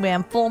 I'm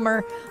Luann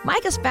Fulmer.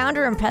 Mike is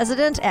founder and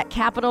president at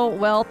Capital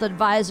Wealth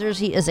Advisors.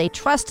 He is a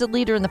trusted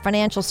leader in the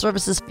financial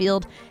services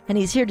field, and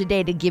he's here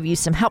today to give you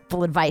some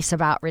helpful advice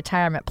about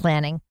retirement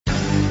planning.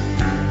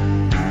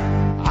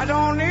 I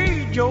don't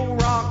need your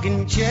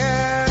rocking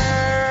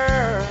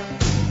chair,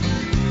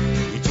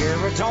 your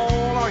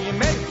Geritol or your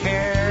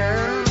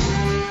Medicare.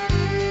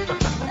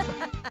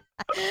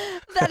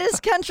 That is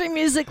country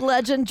music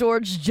legend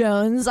George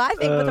Jones, I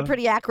think, with a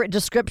pretty accurate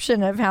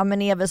description of how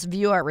many of us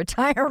view our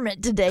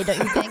retirement today, don't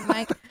you think,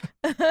 Mike?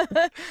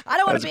 I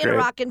don't want to be in a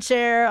rocking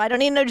chair. I don't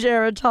need no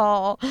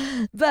Geritol.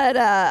 But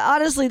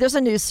honestly, there's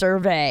a new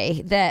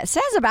survey that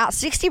says about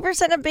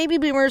 60% of baby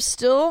boomers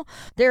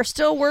they're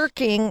still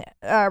working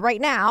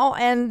right now,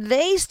 and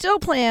they still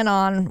plan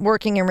on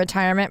working in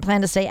retirement,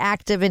 plan to stay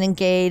active and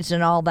engaged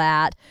and all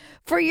that.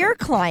 For your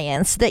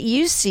clients that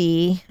you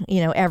see,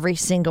 every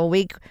single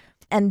week,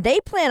 and they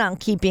plan on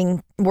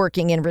keeping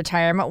working in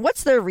retirement,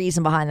 what's the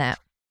reason behind that?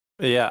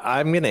 Yeah,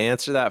 I'm going to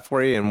answer that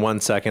for you in 1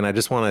 second. I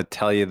just want to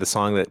tell you the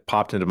song that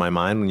popped into my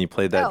mind when you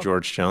played that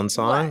George Jones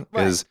song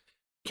is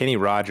Kenny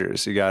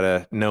Rogers. You got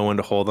to know when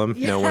to hold them,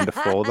 know when to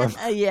fold them.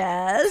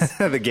 Yes.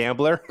 The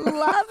gambler.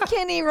 Love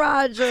Kenny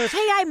Rogers.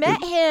 Hey, I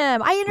met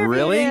him. I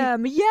interviewed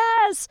him.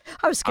 Yes.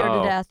 I was scared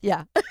to death.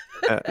 Yeah.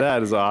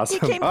 That is awesome.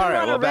 He came through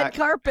on a red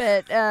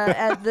carpet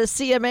at the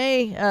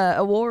CMA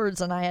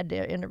Awards, and I had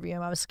to interview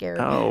him. I was scared.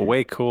 Oh,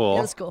 way cool.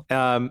 It was cool.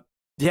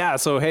 Yeah.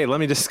 So, hey, let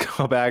me just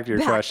go back to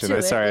your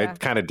question. Sorry, I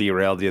kind of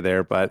derailed you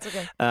there, but,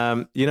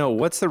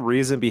 what's the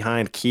reason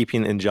behind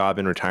keeping a job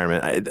in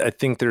retirement? I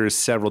think there's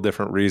several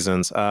different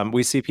reasons.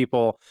 We see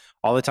people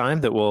all the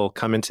time that will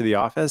come into the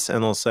office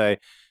and they'll say,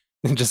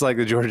 just like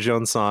the George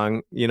Jones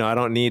song, I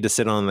don't need to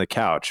sit on the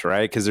couch,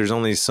 right? Because there's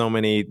only so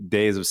many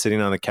days of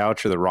sitting on the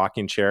couch or the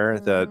rocking chair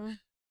that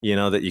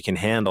you can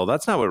handle.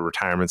 That's not what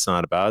retirement's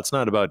not about. It's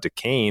not about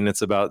decaying.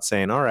 It's about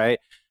saying, all right,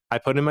 I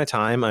put in my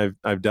time,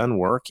 I've done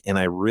work, and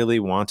I really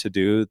want to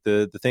do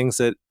the things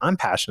that I'm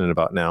passionate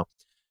about now.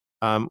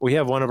 We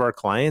have one of our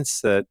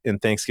clients that in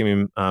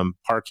Thanksgiving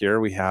Park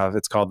here,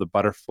 it's called the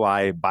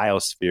Butterfly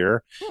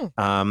Biosphere.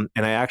 And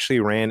I actually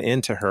ran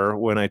into her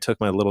when I took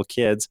my little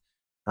kids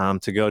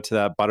to go to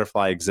that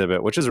butterfly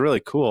exhibit, which is really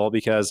cool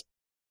because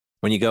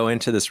when you go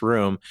into this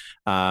room,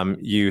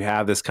 you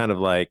have this kind of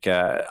like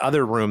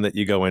other room that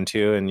you go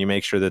into, and you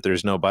make sure that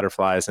there's no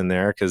butterflies in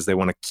there because they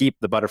want to keep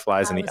the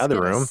butterflies in the other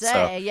room.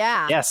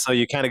 So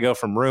you kind of go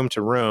from room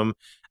to room.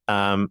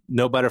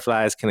 No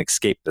butterflies can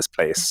escape this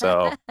place.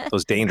 So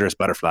those dangerous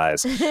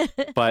butterflies.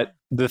 But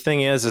the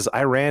thing is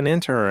I ran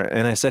into her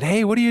and I said,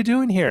 "Hey, what are you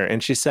doing here?"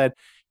 And she said,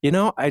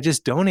 I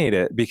just donate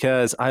it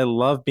because I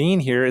love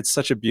being here. It's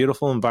such a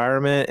beautiful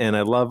environment, and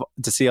I love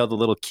to see all the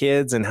little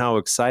kids and how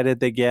excited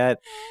they get.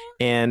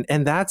 And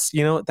that's,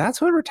 that's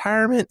what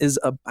retirement is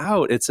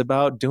about. It's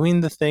about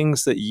doing the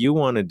things that you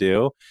want to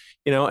do,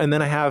 and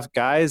then I have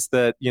guys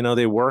that,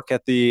 they work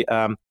at the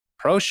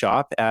pro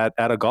shop at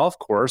a golf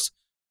course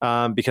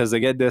because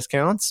they get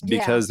discounts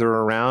because they're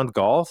around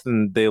golf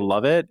and they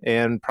love it.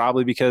 And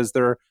probably because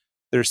their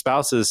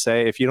spouses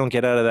say, if you don't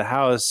get out of the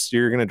house,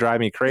 you're going to drive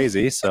me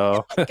crazy.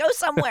 So go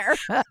somewhere.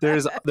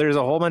 there's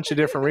a whole bunch of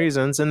different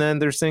reasons. And then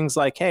there's things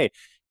like, hey,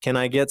 can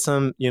I get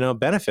some,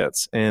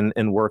 benefits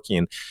in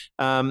working?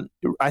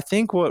 I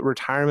think what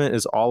retirement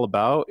is all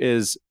about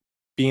is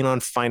being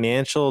on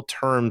financial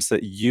terms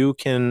that you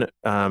can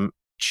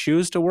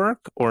choose to work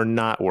or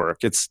not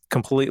work. It's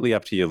completely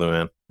up to you,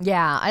 Luann.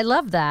 Yeah, I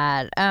love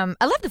that. I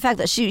love the fact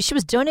that she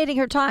was donating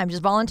her time,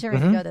 just volunteering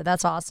to go there.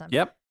 That's awesome.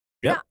 Yep.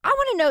 Now, I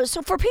want to know,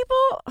 so for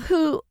people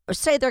who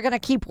say they're going to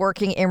keep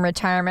working in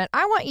retirement,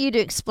 I want you to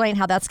explain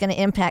how that's going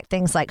to impact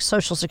things like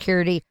Social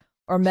Security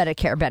or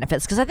Medicare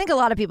benefits, because I think a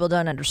lot of people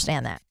don't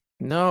understand that.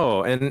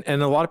 No, and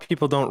a lot of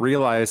people don't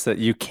realize that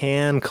you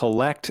can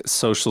collect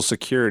Social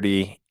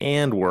Security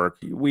and work.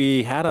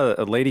 We had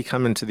a lady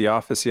come into the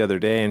office the other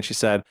day and she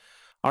said,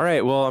 all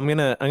right, well, I'm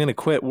gonna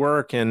quit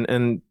work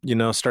and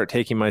start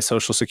taking my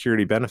Social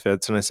Security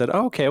benefits. And I said,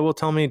 oh, okay, well,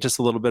 tell me just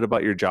a little bit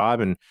about your job.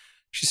 And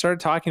she started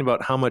talking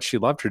about how much she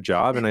loved her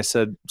job. And I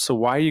said, so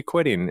why are you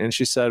quitting? And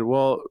she said,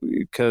 well,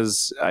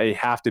 because I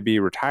have to be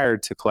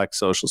retired to collect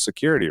Social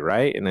Security,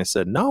 right? And I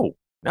said, no,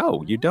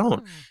 you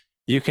don't.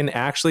 You can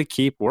actually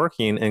keep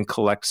working and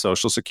collect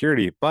Social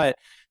Security, but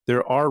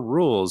there are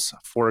rules.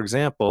 For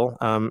example,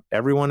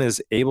 everyone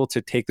is able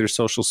to take their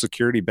Social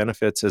Security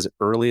benefits as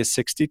early as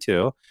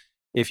 62.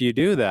 If you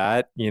do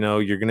that,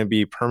 you're going to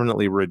be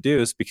permanently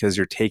reduced because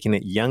you're taking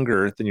it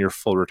younger than your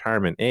full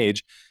retirement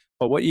age.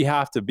 But what you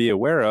have to be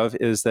aware of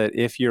is that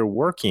if you're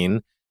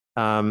working,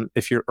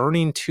 if you're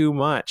earning too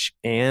much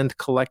and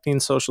collecting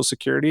Social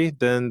Security,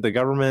 then the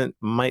government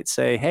might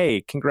say,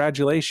 hey,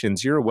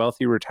 congratulations, you're a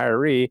wealthy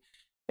retiree,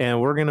 and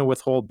we're going to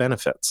withhold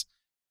benefits.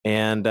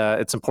 And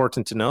it's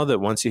important to know that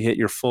once you hit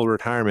your full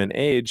retirement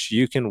age,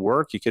 you can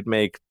work, you could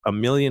make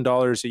 $1 million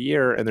a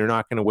year, and they're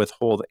not going to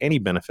withhold any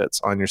benefits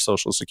on your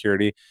Social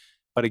Security.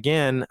 But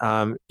again,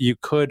 you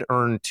could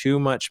earn too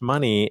much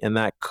money, and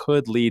that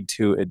could lead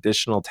to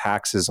additional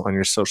taxes on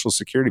your Social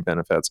Security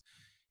benefits.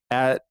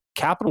 At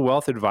Capital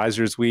Wealth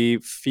Advisors, we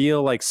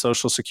feel like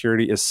Social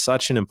Security is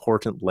such an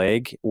important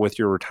leg with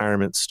your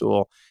retirement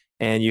stool,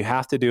 and you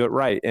have to do it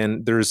right.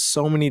 And there's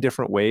so many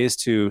different ways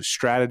to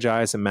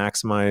strategize and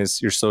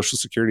maximize your Social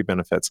Security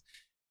benefits.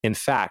 In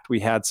fact, we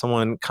had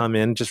someone come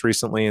in just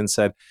recently and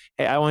said,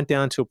 hey, I went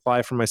down to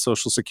apply for my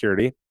Social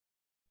Security,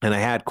 and I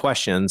had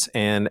questions,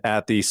 and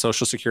at the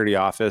Social Security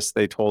office,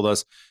 they told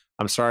us,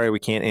 I'm sorry, we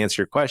can't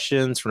answer your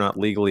questions. We're not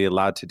legally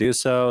allowed to do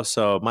so.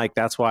 So, Mike,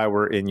 that's why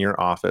we're in your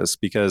office,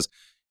 because,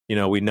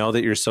 we know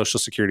that you're Social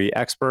Security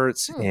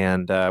experts,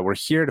 and we're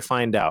here to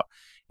find out.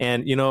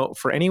 And,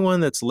 for anyone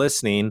that's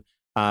listening,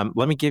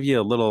 let me give you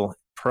a little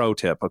pro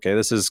tip. Okay.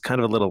 This is kind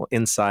of a little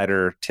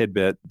insider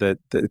tidbit that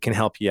can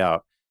help you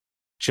out.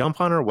 Jump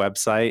on our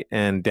website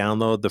and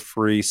download the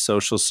free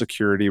Social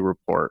Security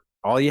report.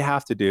 All you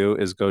have to do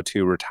is go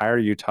to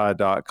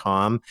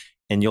retireutah.com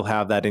and you'll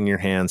have that in your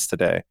hands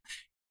today.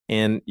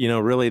 And,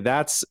 really,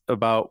 that's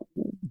about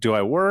do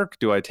I work?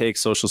 Do I take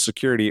Social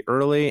Security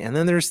early? And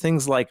then there's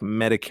things like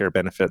Medicare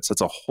benefits.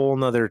 That's a whole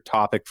nother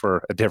topic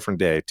for a different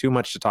day. Too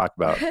much to talk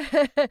about.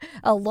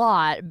 A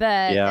lot,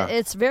 but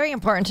it's very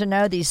important to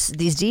know these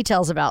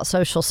details about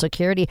Social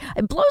Security.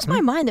 It blows my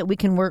mind that we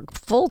can work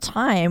full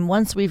time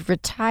once we've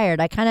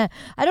retired. I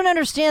don't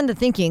understand the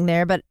thinking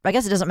there, but I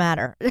guess it doesn't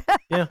matter.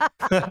 Yeah.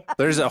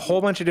 There's a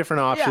whole bunch of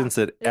different options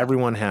that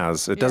everyone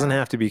has. It doesn't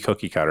have to be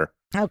cookie cutter.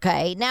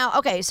 Okay.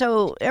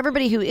 So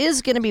everybody who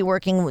is going to be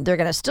working, they're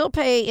going to still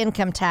pay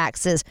income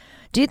taxes.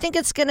 Do you think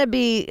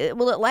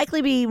will it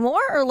likely be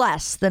more or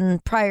less than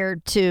prior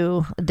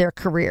to their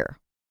career?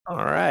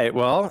 All right.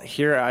 Well,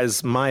 here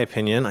is my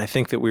opinion. I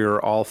think that we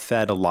were all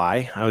fed a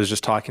lie. I was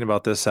just talking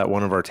about this at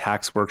one of our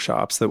tax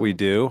workshops that we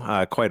do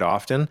quite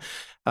often.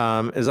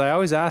 As I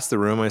always ask the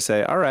room, I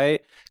say, all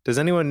right, does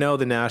anyone know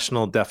the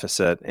national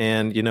deficit?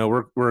 And,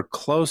 we're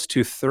close to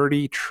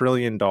 $30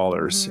 trillion.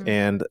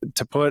 And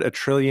to put a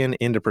trillion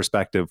into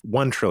perspective,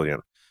 1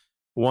 trillion.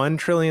 1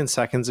 trillion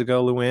seconds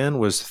ago, Luann,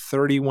 was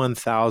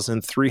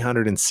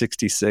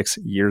 31,366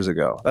 years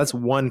ago. That's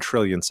 1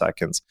 trillion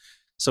seconds.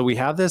 So we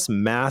have this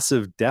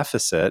massive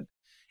deficit.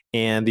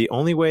 And the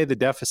only way the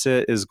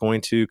deficit is going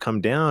to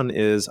come down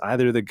is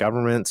either the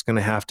government's going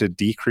to have to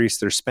decrease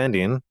their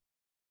spending.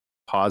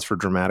 Pause for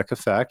dramatic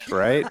effect,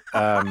 right?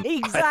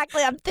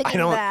 Exactly. I'm thinking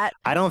that.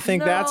 I don't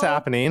think that's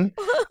happening.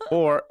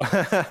 Or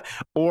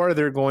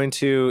they're going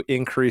to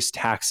increase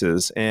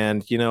taxes.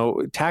 And,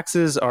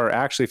 taxes are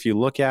actually, if you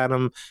look at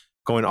them,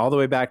 going all the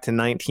way back to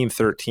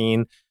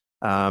 1913,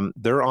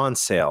 they're on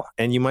sale.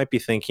 And you might be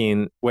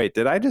thinking, wait,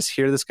 did I just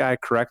hear this guy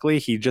correctly?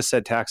 He just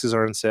said taxes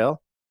are on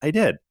sale? I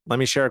did. Let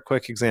me share a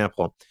quick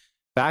example.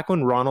 Back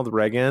when Ronald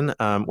Reagan,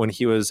 when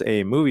he was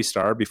a movie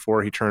star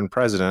before he turned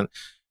president,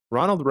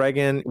 Ronald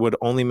Reagan would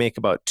only make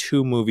about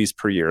 2 movies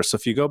per year. So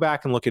if you go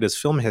back and look at his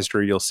film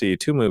history, you'll see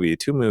 2 movie.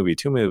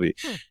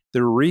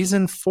 The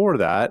reason for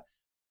that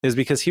is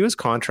because he was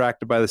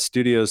contracted by the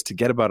studios to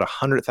get about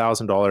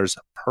 $100,000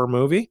 per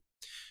movie.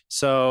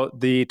 So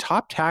the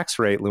top tax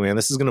rate, Luann,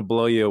 this is going to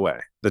blow you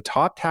away. The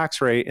top tax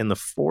rate in the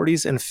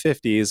 40s and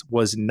 50s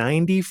was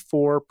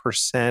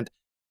 94%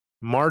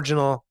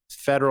 marginal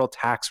federal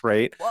tax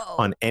rate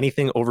on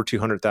anything over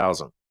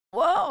 $200,000.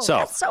 Whoa,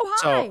 that's so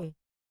high.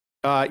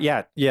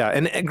 Yeah.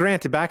 And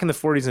granted, back in the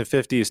 40s and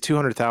 50s,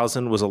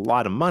 $200,000 was a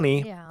lot of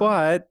money.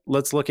 But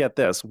let's look at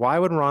this. Why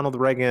would Ronald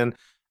Reagan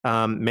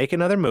make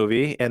another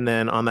movie and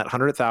then on that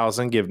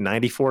 $100,000 give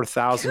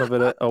 $94,000 of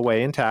it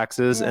away in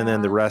taxes and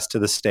then the rest to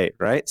the state,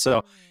 right?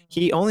 So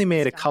he only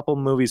made a couple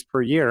movies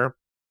per year,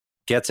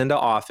 gets into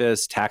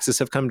office, taxes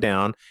have come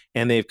down,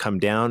 and they've come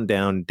down,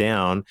 down,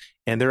 down.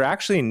 And they're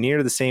actually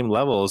near the same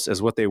levels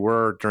as what they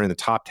were during the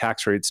top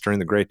tax rates during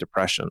the Great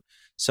Depression.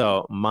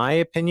 So my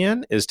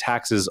opinion is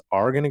taxes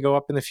are going to go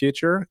up in the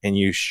future, and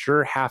you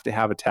sure have to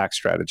have a tax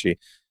strategy.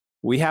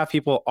 We have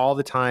people all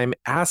the time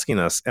asking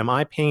us, am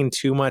I paying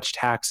too much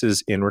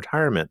taxes in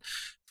retirement?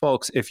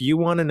 Folks, if you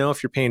want to know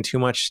if you're paying too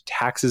much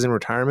taxes in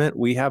retirement,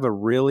 we have a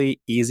really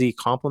easy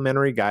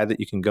complimentary guide that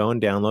you can go and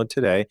download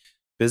today.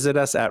 Visit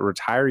us at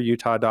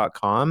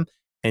retireutah.com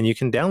and you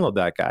can download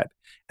that guide.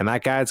 And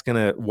that guide's going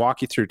to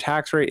walk you through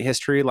tax rate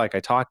history like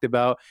I talked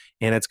about,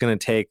 and it's going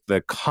to take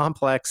the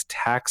complex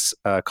tax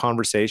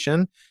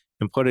conversation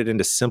and put it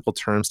into simple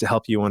terms to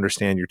help you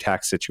understand your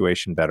tax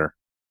situation better.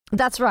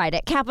 That's right.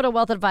 At Capital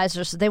Wealth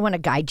Advisors, they want to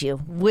guide you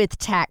with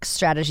tax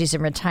strategies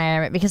in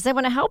retirement because they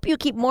want to help you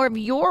keep more of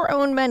your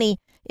own money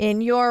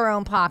in your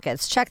own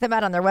pockets. Check them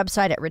out on their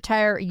website at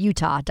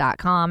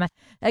retireutah.com.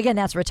 Again,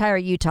 that's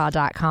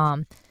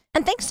retireutah.com.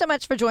 And thanks so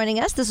much for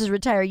joining us. This is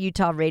Retire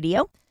Utah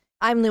Radio.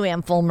 I'm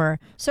Luann Fulmer.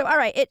 So, all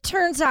right, it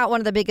turns out one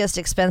of the biggest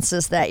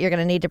expenses that you're going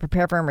to need to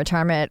prepare for in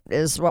retirement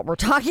is what we're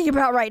talking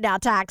about right now,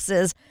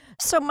 taxes.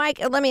 So, Mike,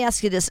 let me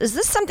ask you this. Is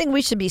this something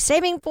we should be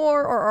saving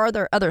for, or are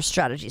there other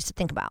strategies to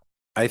think about?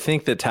 I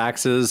think that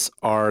taxes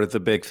are the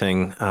big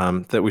thing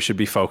that we should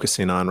be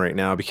focusing on right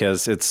now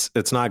because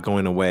it's not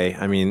going away.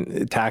 I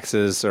mean,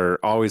 taxes are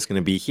always going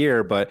to be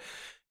here, but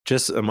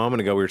just a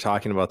moment ago, we were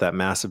talking about that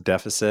massive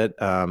deficit.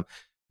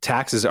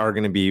 Taxes are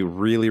going to be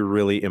really,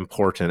 really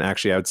important.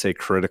 Actually, I would say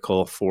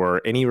critical for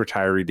any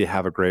retiree to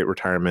have a great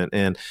retirement.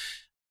 And,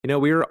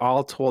 we were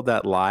all told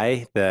that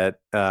lie that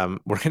we're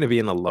going to be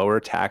in a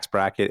lower tax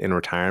bracket in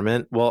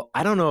retirement. Well,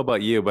 I don't know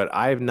about you, but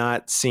I've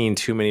not seen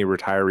too many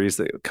retirees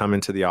that come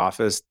into the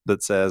office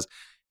that says,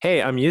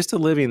 hey, I'm used to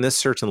living this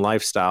certain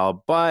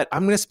lifestyle, but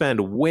I'm going to spend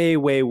way,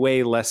 way,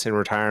 way less in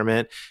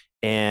retirement.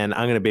 And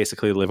I'm going to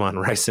basically live on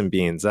rice and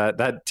beans.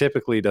 That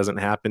typically doesn't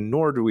happen,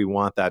 nor do we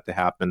want that to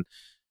happen.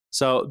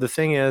 So the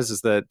thing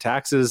is that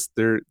taxes,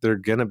 they're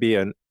going to be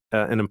an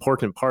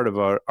important part of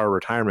our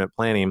retirement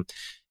planning.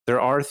 There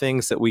are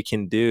things that we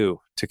can do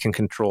to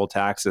control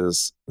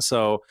taxes.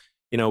 So,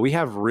 we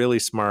have really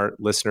smart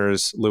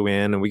listeners,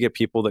 Luann, and we get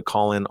people that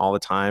call in all the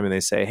time and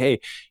they say, hey,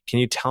 can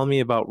you tell me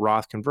about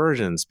Roth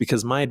conversions?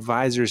 Because my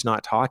advisor's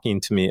not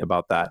talking to me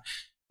about that.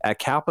 At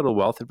Capital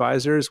Wealth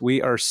Advisors, we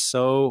are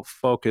so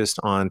focused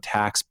on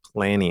tax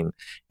planning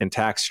and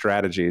tax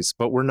strategies,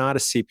 but we're not a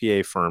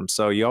CPA firm.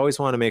 So you always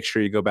want to make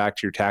sure you go back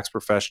to your tax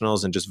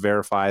professionals and just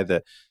verify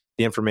that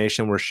the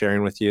information we're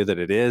sharing with you, that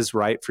it is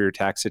right for your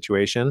tax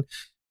situation.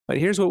 But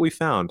here's what we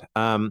found.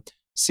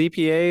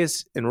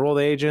 CPAs, enrolled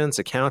agents,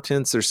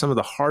 accountants, they're some of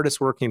the hardest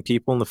working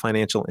people in the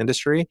financial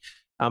industry,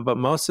 but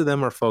most of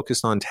them are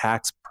focused on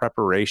tax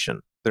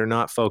preparation. They're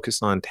not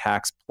focused on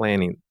tax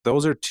planning.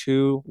 Those are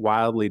two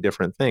wildly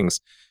different things.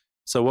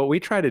 So what we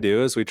try to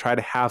do is we try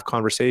to have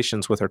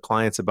conversations with our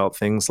clients about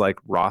things like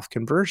Roth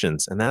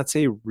conversions. And that's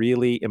a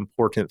really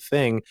important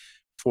thing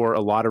for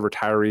a lot of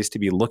retirees to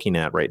be looking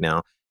at right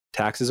now.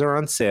 Taxes are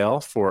on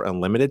sale for a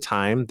limited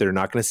time. They're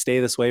not going to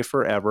stay this way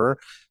forever.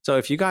 So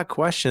if you got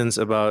questions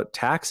about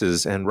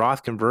taxes and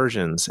Roth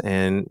conversions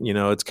and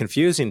it's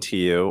confusing to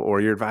you or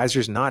your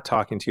advisor's not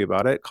talking to you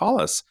about it, call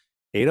us.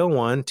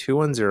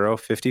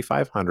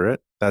 801-210-5500.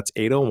 That's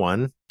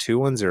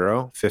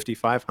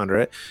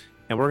 801-210-5500.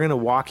 And we're going to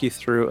walk you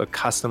through a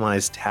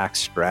customized tax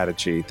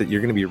strategy that you're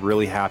going to be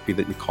really happy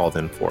that you called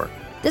in for.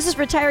 This is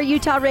Retire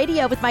Utah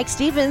Radio with Mike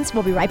Stevens.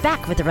 We'll be right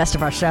back with the rest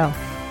of our show.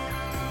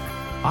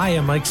 Hi,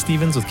 I'm Mike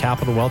Stevens with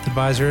Capital Wealth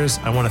Advisors.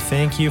 I want to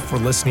thank you for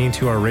listening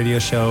to our radio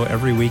show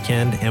every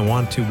weekend and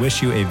want to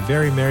wish you a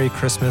very Merry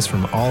Christmas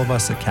from all of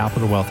us at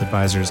Capital Wealth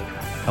Advisors.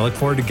 I look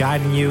forward to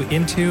guiding you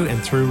into and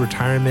through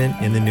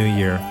retirement in the new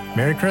year.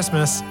 Merry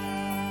Christmas.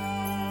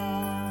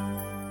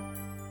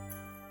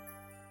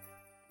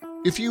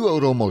 If you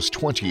owed almost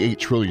 $28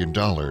 trillion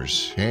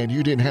and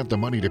you didn't have the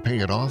money to pay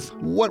it off,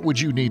 what would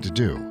you need to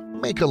do?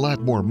 Make a lot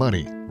more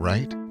money,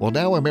 right? Well,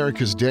 now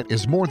America's debt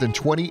is more than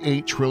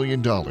 $28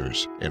 trillion,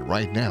 and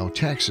right now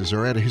taxes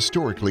are at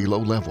historically low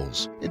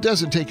levels. It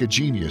doesn't take a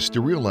genius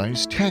to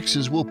realize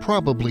taxes will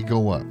probably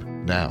go up.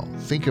 Now,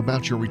 think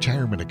about your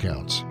retirement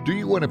accounts. Do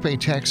you want to pay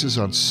taxes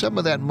on some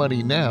of that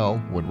money now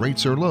when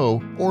rates are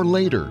low, or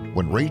later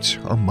when rates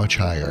are much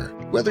higher?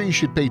 Whether you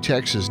should pay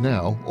taxes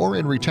now or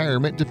in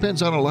retirement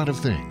depends on a lot of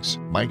things.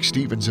 Mike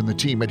Stevens and the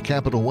team at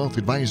Capital Wealth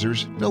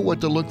Advisors know what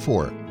to look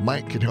for.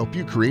 Mike can help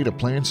you create a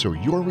plan so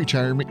your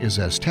retirement is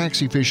as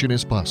tax efficient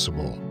as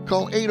possible.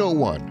 Call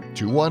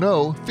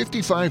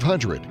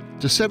 801-210-5500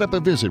 to set up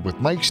a visit with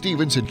Mike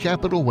Stevens and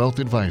Capital Wealth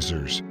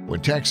Advisors. When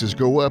taxes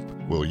go up,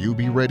 will you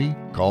be ready?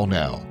 Call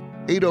now.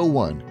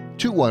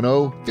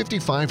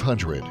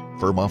 801-210-5500.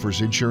 Firm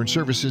offers insurance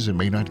services and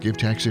may not give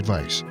tax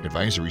advice.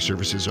 Advisory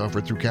services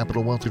offered through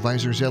Capital Wealth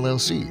Advisors,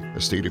 LLC,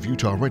 a state of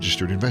Utah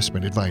registered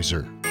investment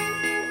advisor.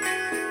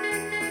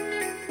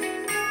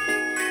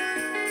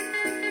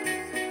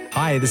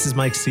 Hi, this is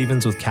Mike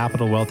Stevens with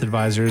Capital Wealth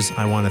Advisors.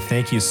 I want to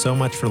thank you so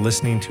much for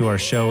listening to our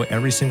show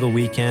every single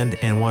weekend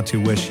and want to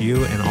wish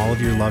you and all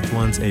of your loved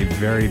ones a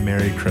very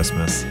Merry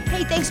Christmas.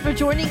 Hey, thanks for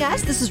joining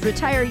us. This is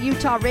Retire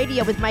Utah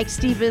Radio with Mike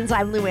Stevens.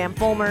 I'm Lou Ann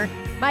Fulmer.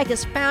 Mike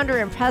is founder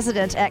and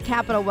president at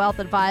Capital Wealth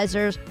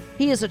Advisors.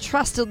 He is a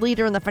trusted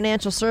leader in the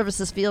financial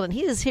services field, and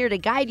he is here to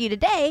guide you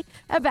today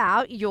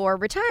about your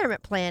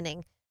retirement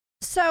planning.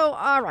 So,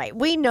 all right,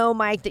 we know,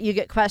 Mike, that you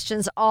get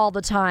questions all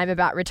the time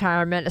about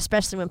retirement,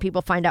 especially when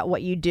people find out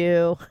what you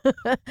do.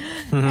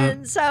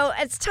 And so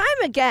it's time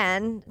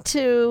again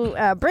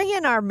to bring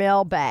in our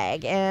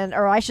mailbag,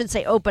 or I should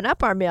say open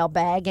up our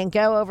mailbag and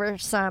go over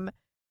some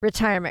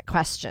retirement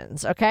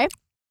questions, okay?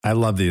 I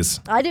love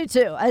these. I do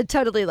too. I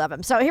totally love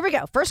them. So here we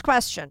go. First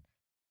question.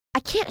 I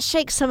can't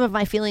shake some of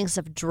my feelings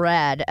of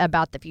dread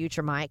about the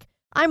future, Mike.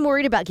 I'm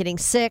worried about getting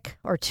sick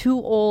or too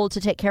old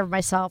to take care of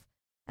myself.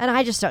 And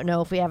I just don't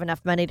know if we have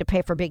enough money to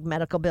pay for big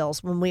medical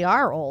bills when we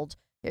are old.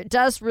 It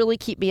does really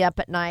keep me up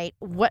at night.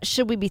 What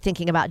should we be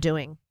thinking about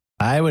doing?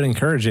 I would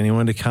encourage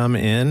anyone to come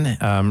in,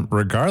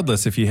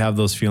 regardless if you have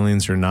those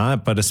feelings or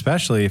not, but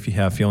especially if you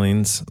have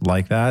feelings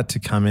like that, to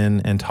come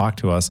in and talk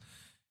to us.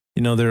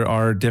 You know, there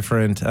are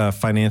different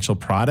financial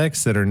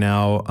products that are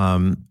now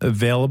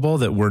available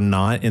that were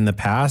not in the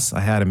past.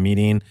 I had a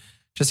meeting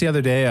just the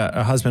other day,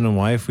 a husband and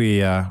wife, we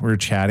were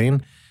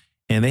chatting,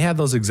 and they had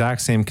those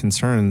exact same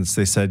concerns.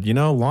 They said,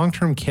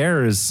 long-term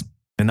care is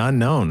an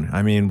unknown.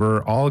 I mean,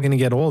 we're all going to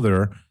get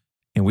older,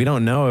 and we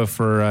don't know if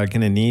we're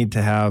going to need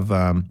to have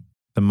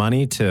the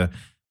money to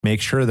make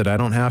sure that I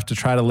don't have to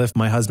try to lift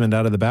my husband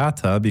out of the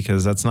bathtub,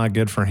 because that's not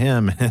good for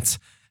him. It's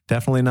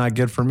definitely not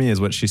good for me, is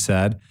what she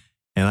said.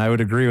 And I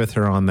would agree with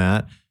her on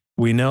that.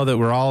 We know that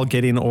we're all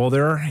getting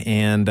older,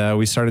 and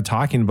we started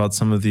talking about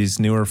some of these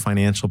newer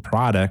financial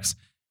products.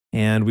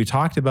 And we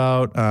talked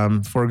about,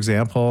 for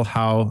example,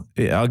 how,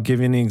 I'll give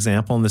you an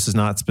example, and this is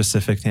not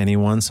specific to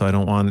anyone, so I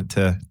don't want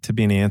it to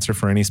be an answer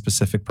for any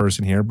specific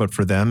person here, but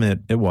for them,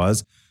 it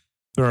was.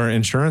 There are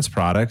insurance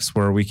products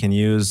where we can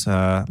use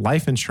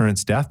life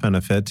insurance death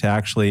benefit to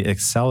actually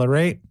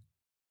accelerate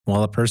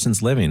while a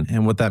person's living.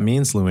 And what that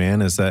means, Lou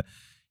Ann, is that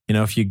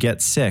if you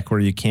get sick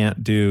where you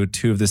can't do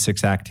 2 of the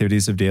 6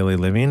 activities of daily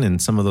living,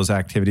 and some of those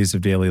activities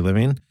of daily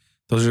living,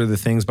 those are the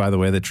things, by the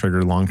way, that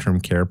trigger long-term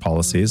care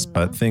policies. Mm-hmm.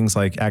 But things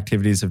like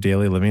activities of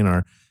daily living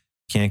are,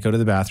 you can't go to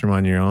the bathroom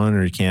on your own,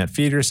 or you can't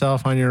feed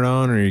yourself on your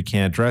own, or you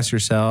can't dress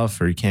yourself,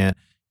 or you can't,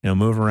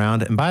 move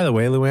around. And by the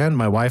way, Lou Ann,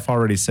 my wife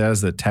already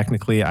says that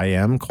technically I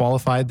am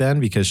qualified then,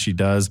 because she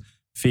does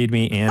feed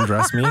me and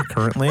dress me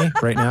currently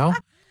right now.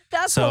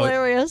 That's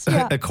hilarious.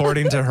 Yeah.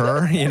 According to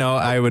her,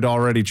 I would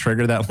already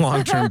trigger that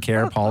long-term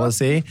care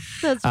policy.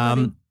 That's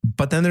funny.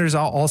 But then there's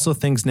also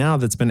things now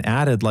that's been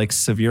added, like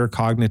severe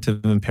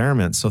cognitive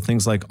impairment. So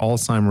things like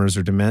Alzheimer's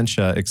or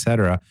dementia, et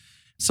cetera.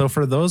 So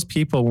for those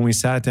people, when we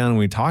sat down and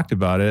we talked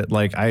about it,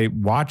 like I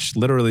watched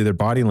literally their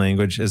body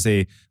language as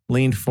they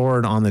leaned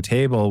forward on the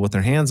table with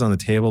their hands on the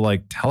table,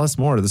 like, tell us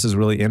more. This is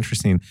really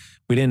interesting.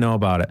 We didn't know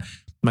about it.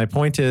 My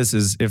point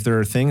is if there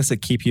are things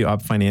that keep you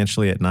up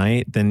financially at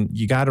night, then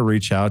you got to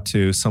reach out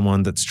to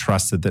someone that's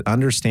trusted, that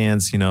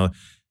understands,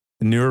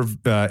 newer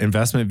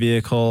investment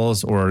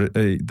vehicles or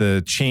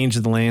the change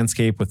of the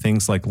landscape with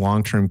things like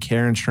long-term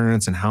care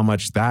insurance and how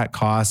much that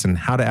costs and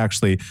how to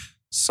actually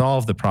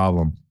solve the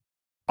problem.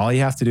 All you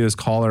have to do is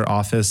call our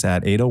office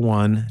at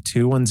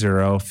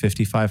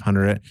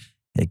 801-210-5500.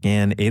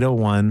 Again,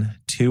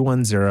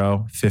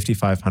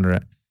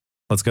 801-210-5500.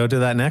 Let's go to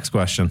that next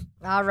question.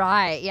 All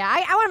right. Yeah,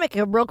 I want to make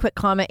a real quick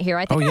comment here.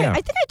 I think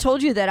I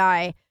told you that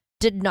I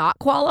did not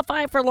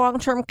qualify for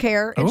long-term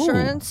care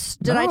insurance.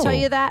 Did I tell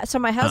you that? So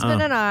my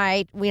husband and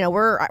I, we're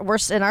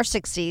in our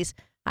 60s.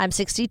 I'm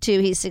 62.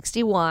 He's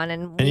 61,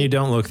 and you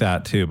don't look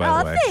that too, by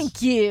the way.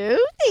 Thank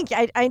you.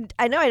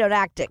 I know I don't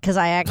act it because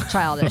I act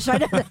childish. I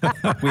know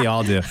that. We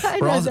all do.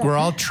 We're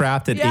all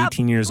trapped at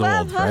 18 years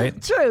old,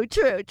 right? True.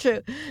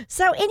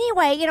 So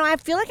anyway, I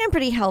feel like I'm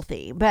pretty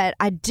healthy, but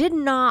I did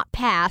not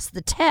pass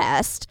the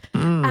test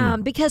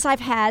because I've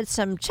had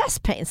some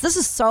chest pains. This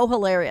is so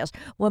hilarious.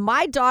 When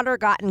my daughter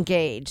got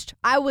engaged,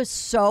 I was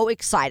so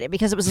excited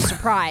because it was a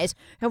surprise,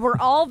 and we're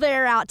all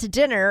there out to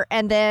dinner,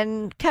 and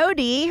then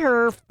Cody,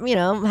 her,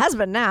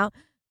 husband now,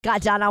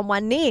 got down on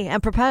one knee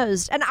and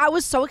proposed. And I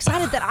was so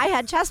excited that I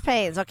had chest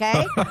pains,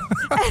 okay?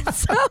 And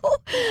so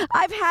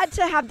I've had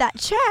to have that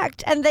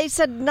checked. And they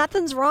said,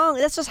 nothing's wrong.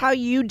 That's just how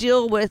you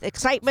deal with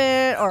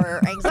excitement or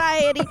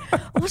anxiety.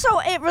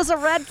 So it was a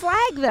red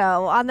flag,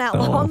 though, on that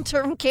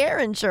long-term care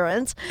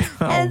insurance.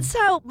 And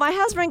so my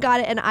husband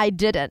got it and I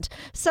didn't.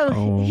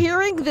 So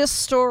hearing this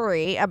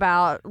story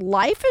about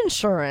life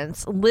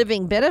insurance,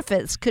 living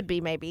benefits could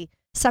be maybe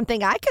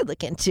something I could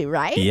look into,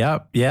 right?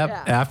 Yep.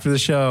 Yeah. After the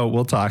show,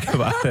 we'll talk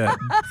about it.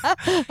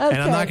 Okay. And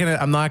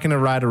I'm not gonna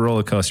ride a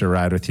roller coaster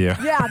ride with you.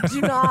 Yeah,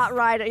 do not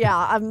ride it.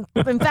 Yeah.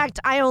 In fact,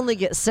 I only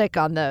get sick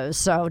on those,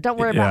 so don't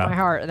worry about my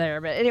heart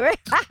there. But anyway.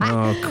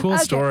 Cool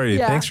story.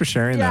 Yeah. Thanks for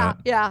sharing that.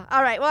 Yeah.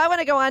 All right. Well, I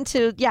want to go on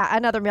to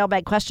another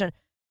mailbag question.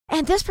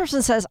 And this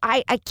person says,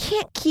 I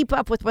can't keep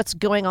up with what's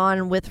going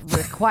on with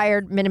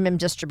required minimum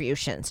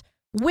distributions.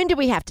 When do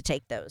we have to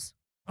take those?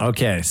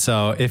 Okay,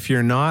 so if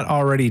you're not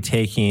already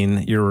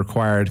taking your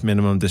required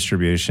minimum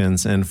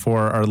distributions, and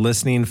for our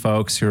listening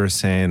folks who are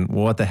saying,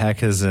 well, what the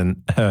heck is a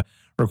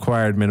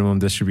required minimum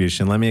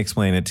distribution? Let me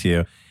explain it to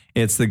you.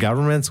 It's the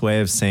government's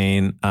way of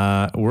saying,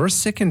 we're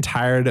sick and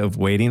tired of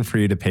waiting for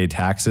you to pay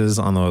taxes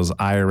on those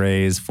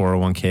IRAs,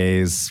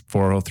 401ks,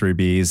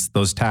 403bs,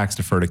 those tax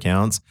deferred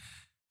accounts.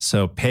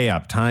 So pay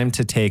up, time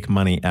to take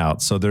money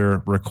out. So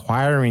they're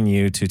requiring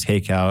you to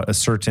take out a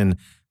certain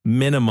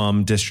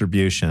minimum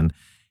distribution.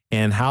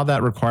 And how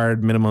that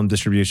required minimum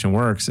distribution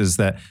works is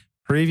that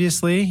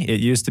previously it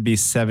used to be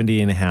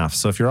 70.5.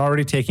 So if you're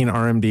already taking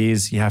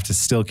RMDs, you have to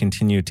still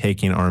continue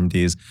taking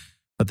RMDs.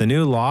 But the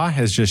new law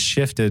has just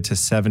shifted to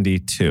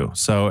 72.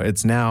 So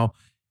it's now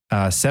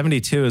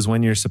 72 is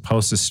when you're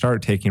supposed to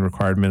start taking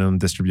required minimum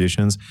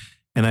distributions.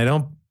 And I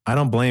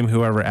don't blame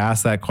whoever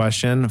asked that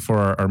question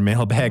for our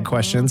mailbag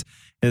questions,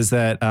 is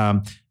that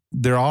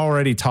they're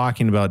already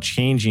talking about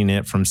changing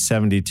it from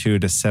 72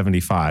 to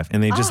 75.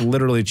 And they just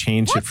literally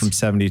changed it from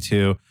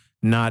 72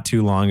 not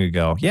too long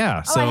ago.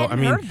 Yeah. So I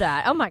heard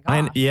that. Oh my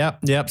gosh.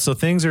 Yep. So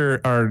things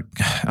are,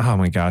 oh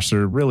my gosh,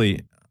 they're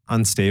really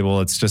unstable.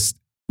 It's just,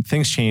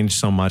 things change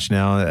so much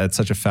now at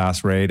such a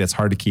fast rate. It's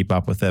hard to keep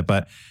up with it.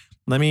 But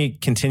let me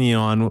continue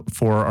on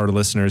for our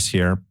listeners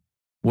here.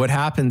 What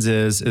happens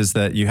is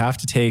that you have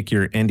to take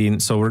your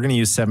ending. So we're going to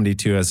use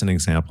 72 as an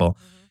example.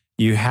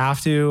 You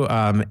have to,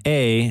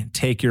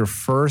 take your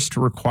first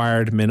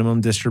required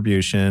minimum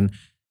distribution.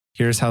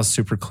 Here's how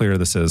super clear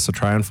this is. So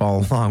try and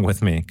follow along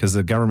with me, because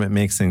the government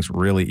makes things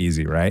really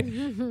easy, right?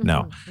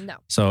 No.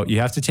 So you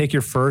have to take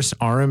your first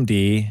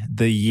RMD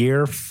the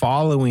year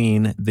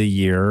following the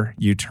year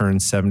you turn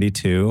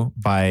 72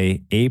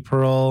 by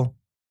April.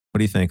 What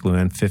do you think,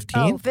 Luann? 15th?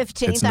 Oh,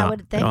 15th, I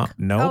would think.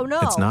 No,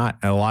 it's not.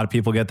 A lot of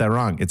people get that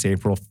wrong. It's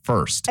April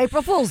 1st.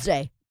 April Fool's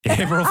Day.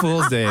 April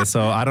Fool's Day.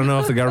 So I don't know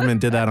if the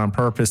government did that on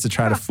purpose to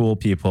try to fool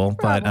people,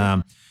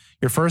 but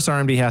your first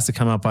RMD has to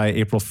come up by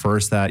April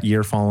 1st, that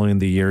year following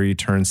the year you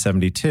turn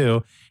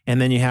 72. And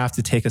then you have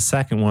to take a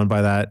second one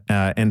by that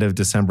end of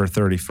December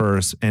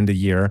 31st, end of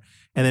year.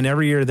 And then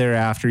every year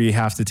thereafter, you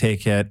have to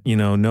take it,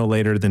 no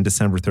later than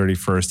December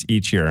 31st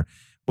each year.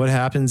 What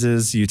happens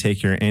is you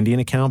take your ending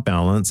account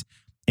balance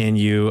and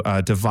you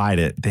divide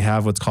it. They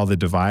have what's called a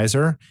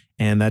divisor.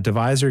 And that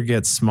divisor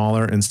gets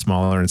smaller and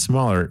smaller and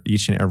smaller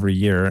each and every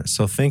year.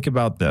 So think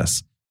about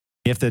this.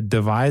 If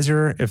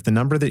the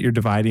number that you're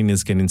dividing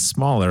is getting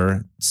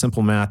smaller,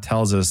 simple math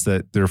tells us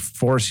that they're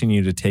forcing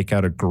you to take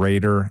out a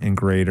greater and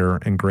greater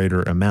and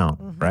greater amount,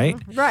 right?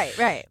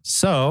 Right.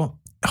 So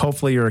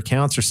hopefully your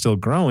accounts are still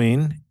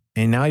growing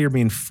and now you're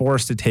being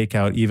forced to take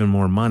out even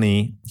more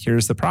money.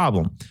 Here's the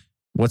problem.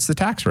 What's the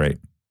tax rate?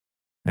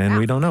 And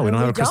we don't know. We don't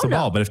have a crystal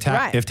ball. But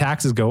if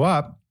taxes go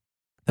up,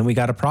 then we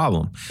got a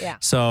problem. Yeah.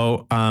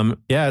 So,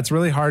 it's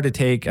really hard to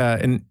take,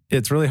 and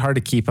it's really hard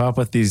to keep up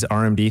with these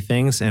RMD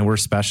things. And we're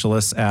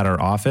specialists at our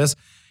office.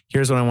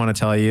 Here's what I want to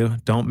tell you.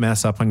 Don't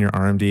mess up on your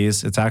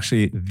RMDs. It's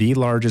actually the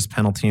largest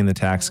penalty in the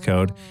tax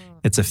code.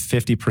 It's a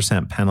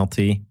 50%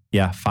 penalty.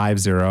 Yeah,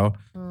 50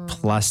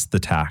 plus the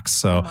tax.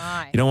 So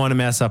you don't want to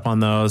mess up on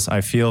those.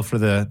 I feel for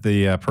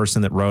the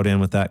person that wrote in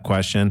with that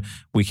question.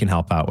 We can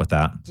help out with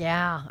that.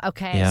 Yeah.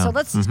 Okay. Yeah. So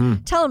let's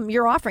tell them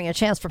you're offering a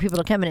chance for people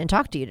to come in and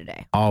talk to you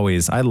today.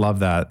 Always. I love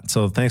that.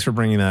 So thanks for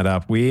bringing that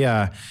up. We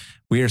are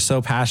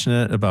so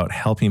passionate about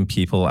helping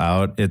people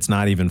out. It's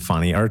not even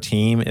funny. Our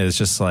team is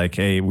just like,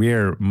 hey, we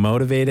are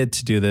motivated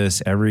to do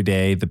this every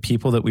day. The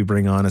people that we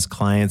bring on as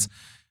clients,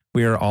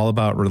 we are all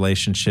about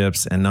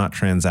relationships and not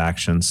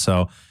transactions.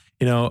 So,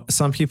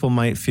 some people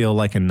might feel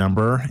like a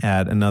number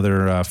at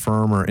another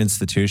firm or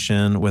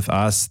institution. With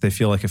us, they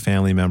feel like a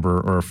family member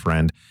or a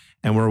friend.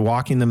 And we're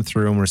walking them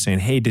through and we're saying,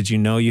 hey, did you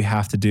know you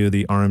have to do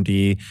the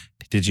RMD?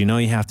 Did you know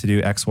you have to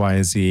do X, Y,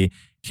 and Z?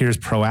 Here's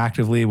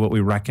proactively what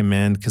we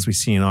recommend because we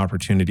see an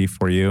opportunity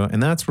for you.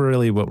 And that's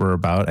really what we're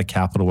about at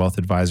Capital Wealth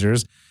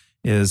Advisors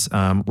is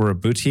we're a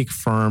boutique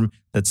firm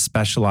that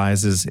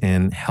specializes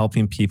in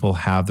helping people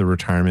have the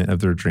retirement of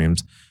their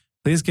dreams.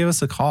 Please give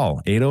us a call,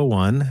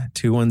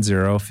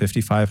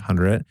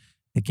 801-210-5500.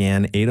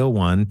 Again,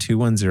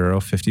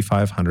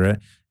 801-210-5500.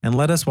 And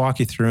let us walk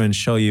you through and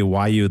show you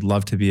why you would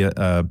love to be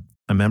a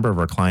member of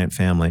our client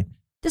family.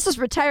 This is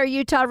Retire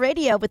Utah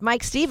Radio with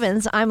Mike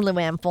Stevens. I'm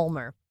Luann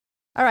Fulmer.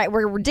 All right,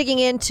 we're digging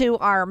into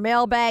our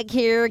mailbag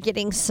here,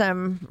 getting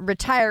some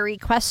retiree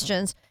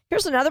questions.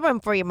 Here's another one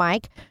for you,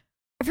 Mike.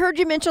 I've heard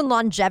you mention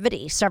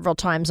longevity several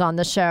times on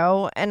the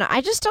show, and I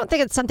just don't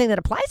think it's something that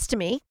applies to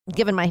me,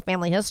 given my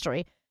family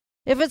history.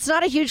 If it's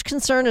not a huge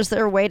concern, is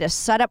there a way to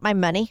set up my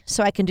money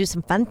so I can do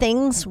some fun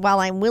things while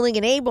I'm willing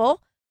and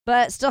able,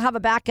 but still have a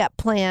backup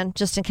plan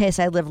just in case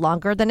I live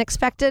longer than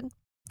expected?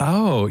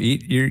 Oh,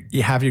 you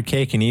have your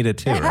cake and eat it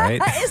too,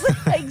 right?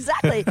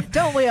 Exactly.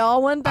 Don't we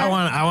all want that?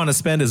 I want to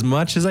spend as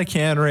much as I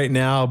can right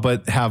now,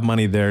 but have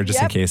money there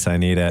just in case I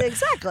need it.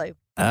 Exactly.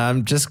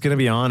 I'm just going to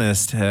be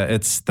honest.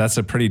 That's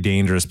a pretty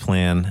dangerous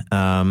plan,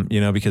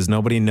 because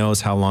nobody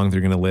knows how long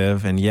they're going to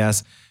live. And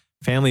yes,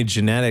 family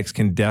genetics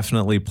can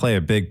definitely play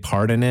a big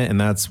part in it. And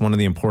that's one of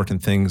the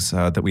important things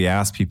that we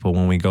ask people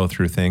when we go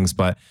through things.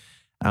 But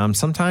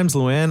sometimes,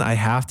 Luann, I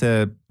have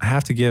to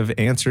give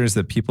answers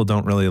that people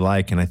don't really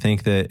like. And I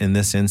think that in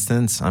this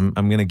instance, I'm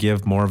going to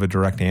give more of a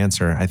direct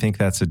answer. I think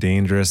that's a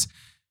dangerous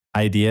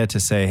idea to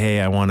say,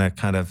 hey, I want to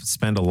kind of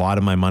spend a lot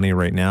of my money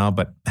right now,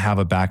 but have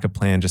a backup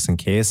plan just in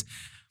case.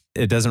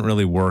 It doesn't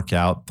really work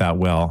out that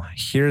well.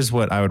 Here's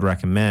what I would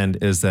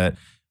recommend is that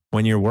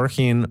when you're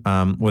working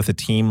with a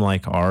team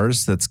like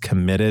ours that's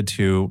committed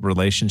to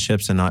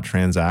relationships and not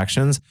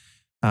transactions,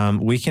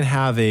 we can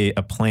have a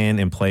plan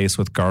in place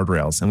with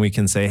guardrails. And we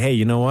can say, hey,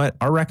 you know what?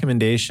 Our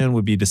recommendation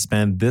would be to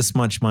spend this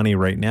much money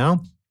right now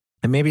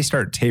and maybe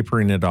start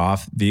tapering it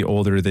off the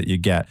older that you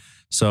get.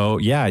 So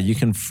yeah, you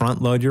can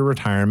front load your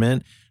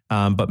retirement,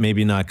 but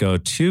maybe not go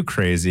too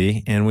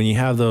crazy. And when you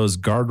have those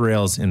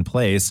guardrails in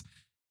place,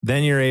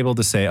 then you're able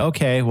to say,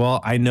 okay, well,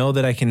 I know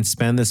that I can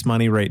spend this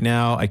money right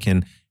now. I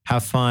can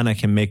have fun. I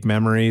can make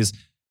memories.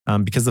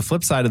 Because the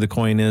flip side of the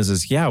coin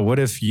is what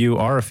if you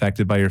are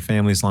affected by your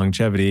family's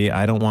longevity?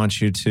 I don't want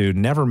you to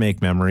never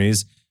make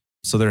memories.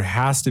 So there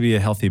has to be a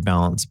healthy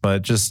balance.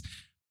 But just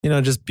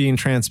being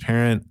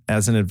transparent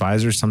as an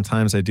advisor,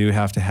 sometimes I do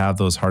have to have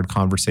those hard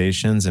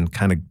conversations and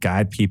kind of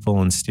guide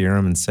people and steer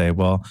them and say,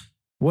 well,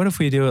 what if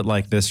we do it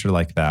like this or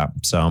like that?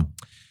 So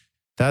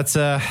that's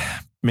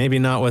maybe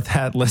not what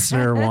that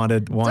listener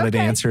wanted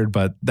answered,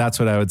 but that's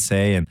what I would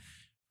say. And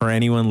for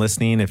anyone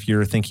listening, if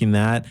you're thinking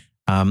that,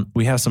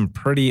 we have some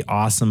pretty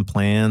awesome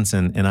plans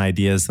and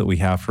ideas that we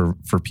have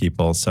for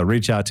people. So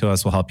reach out to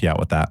us. We'll help you out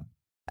with that.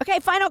 Okay,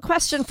 final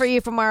question for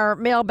you from our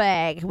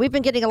mailbag. We've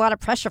been getting a lot of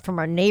pressure from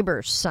our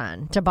neighbor's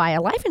son to buy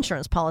a life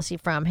insurance policy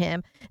from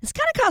him. It's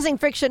kind of causing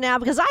friction now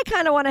because I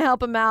kind of want to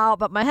help him out,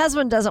 but my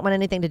husband doesn't want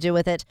anything to do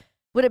with it.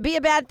 Would it be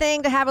a bad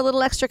thing to have a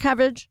little extra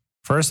coverage?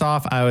 First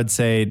off, I would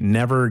say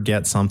never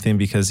get something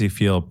because you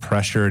feel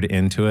pressured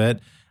into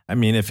it. I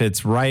mean, if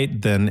it's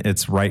right, then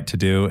it's right to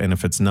do. And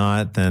if it's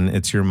not, then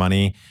it's your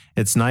money.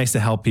 It's nice to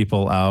help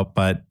people out.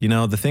 But,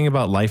 the thing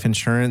about life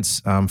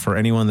insurance, for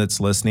anyone that's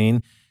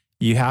listening,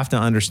 you have to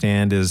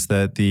understand is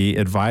that the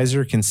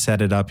advisor can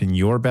set it up in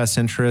your best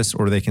interest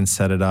or they can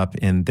set it up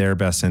in their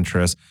best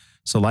interest.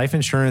 So life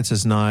insurance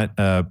is not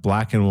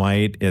black and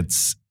white.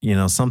 It's,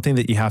 something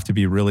that you have to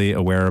be really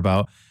aware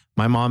about.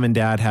 My mom and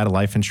dad had a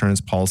life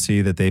insurance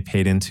policy that they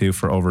paid into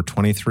for over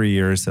 23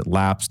 years that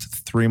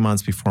lapsed 3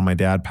 months before my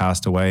dad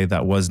passed away.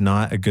 That was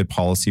not a good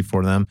policy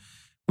for them.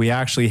 We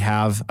actually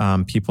have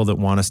people that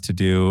want us to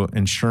do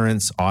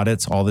insurance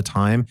audits all the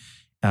time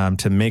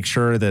to make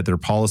sure that their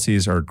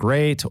policies are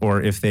great,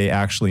 or if they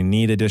actually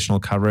need additional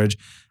coverage.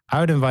 I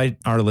would invite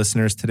our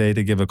listeners today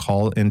to give a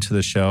call into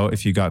the show.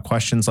 If you got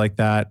questions like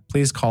that,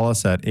 please call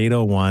us at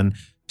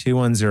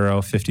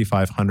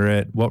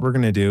 801-210-5500. What we're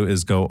going to do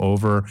is go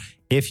over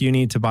if you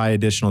need to buy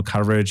additional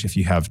coverage, if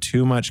you have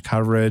too much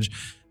coverage,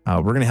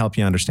 we're going to help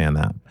you understand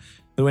that.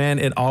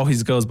 Luann, it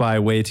always goes by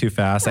way too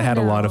fast. I had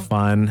a lot of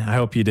fun. I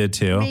hope you did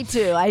too. Me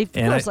too. Of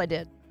course I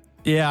did.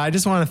 Yeah, I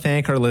just want to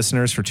thank our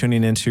listeners for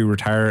tuning into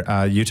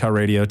Retire Utah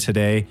Radio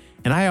today.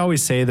 And I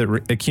always say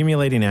that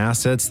accumulating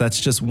assets, that's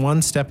just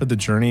one step of the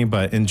journey,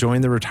 but enjoying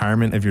the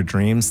retirement of your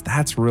dreams,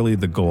 that's really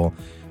the goal.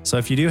 So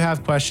if you do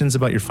have questions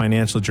about your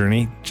financial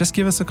journey, just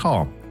give us a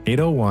call,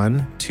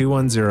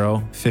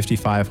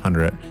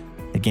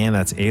 801-210-5500. Again,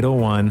 that's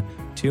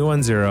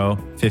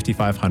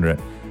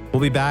 801-210-5500. We'll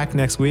be back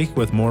next week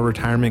with more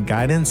retirement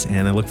guidance,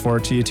 and I look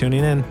forward to you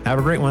tuning in. Have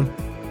a great one.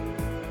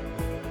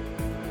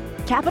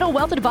 Capital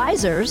Wealth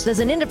Advisors is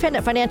an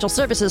independent financial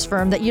services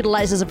firm that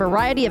utilizes a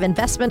variety of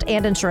investment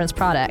and insurance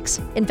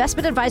products.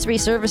 Investment advisory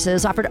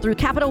services offered through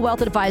Capital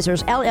Wealth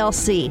Advisors,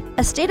 LLC,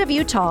 a state of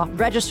Utah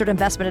registered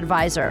investment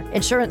advisor.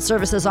 Insurance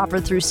services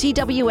offered through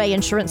CWA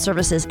Insurance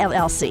Services,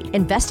 LLC.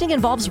 Investing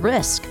involves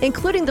risk,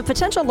 including the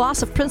potential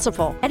loss of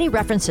principal. Any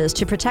references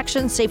to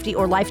protection, safety,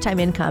 or lifetime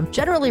income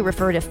generally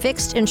refer to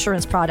fixed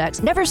insurance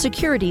products, never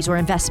securities or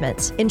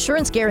investments.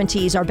 Insurance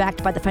guarantees are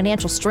backed by the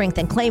financial strength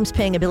and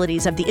claims-paying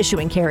abilities of the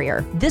issuing carrier.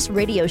 This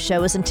radio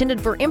show is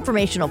intended for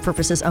informational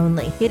purposes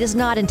only. It is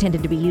not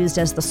intended to be used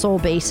as the sole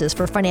basis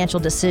for financial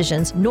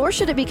decisions, nor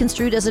should it be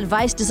construed as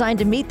advice designed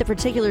to meet the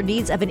particular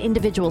needs of an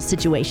individual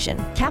situation.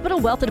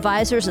 Capital Wealth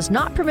Advisors is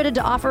not permitted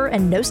to offer,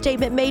 and no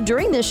statement made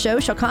during this show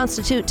shall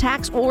constitute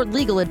tax or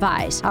legal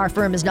advice. Our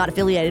firm is not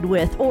affiliated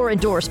with or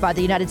endorsed by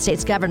the United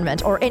States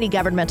government or any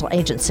governmental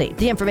agency.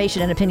 The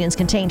information and opinions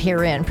contained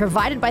herein,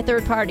 provided by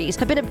third parties,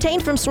 have been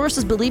obtained from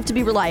sources believed to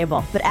be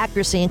reliable, but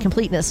accuracy and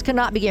completeness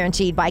cannot be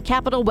guaranteed by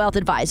Capital Wealth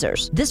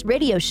Advisors. This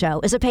radio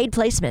show is a paid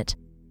placement.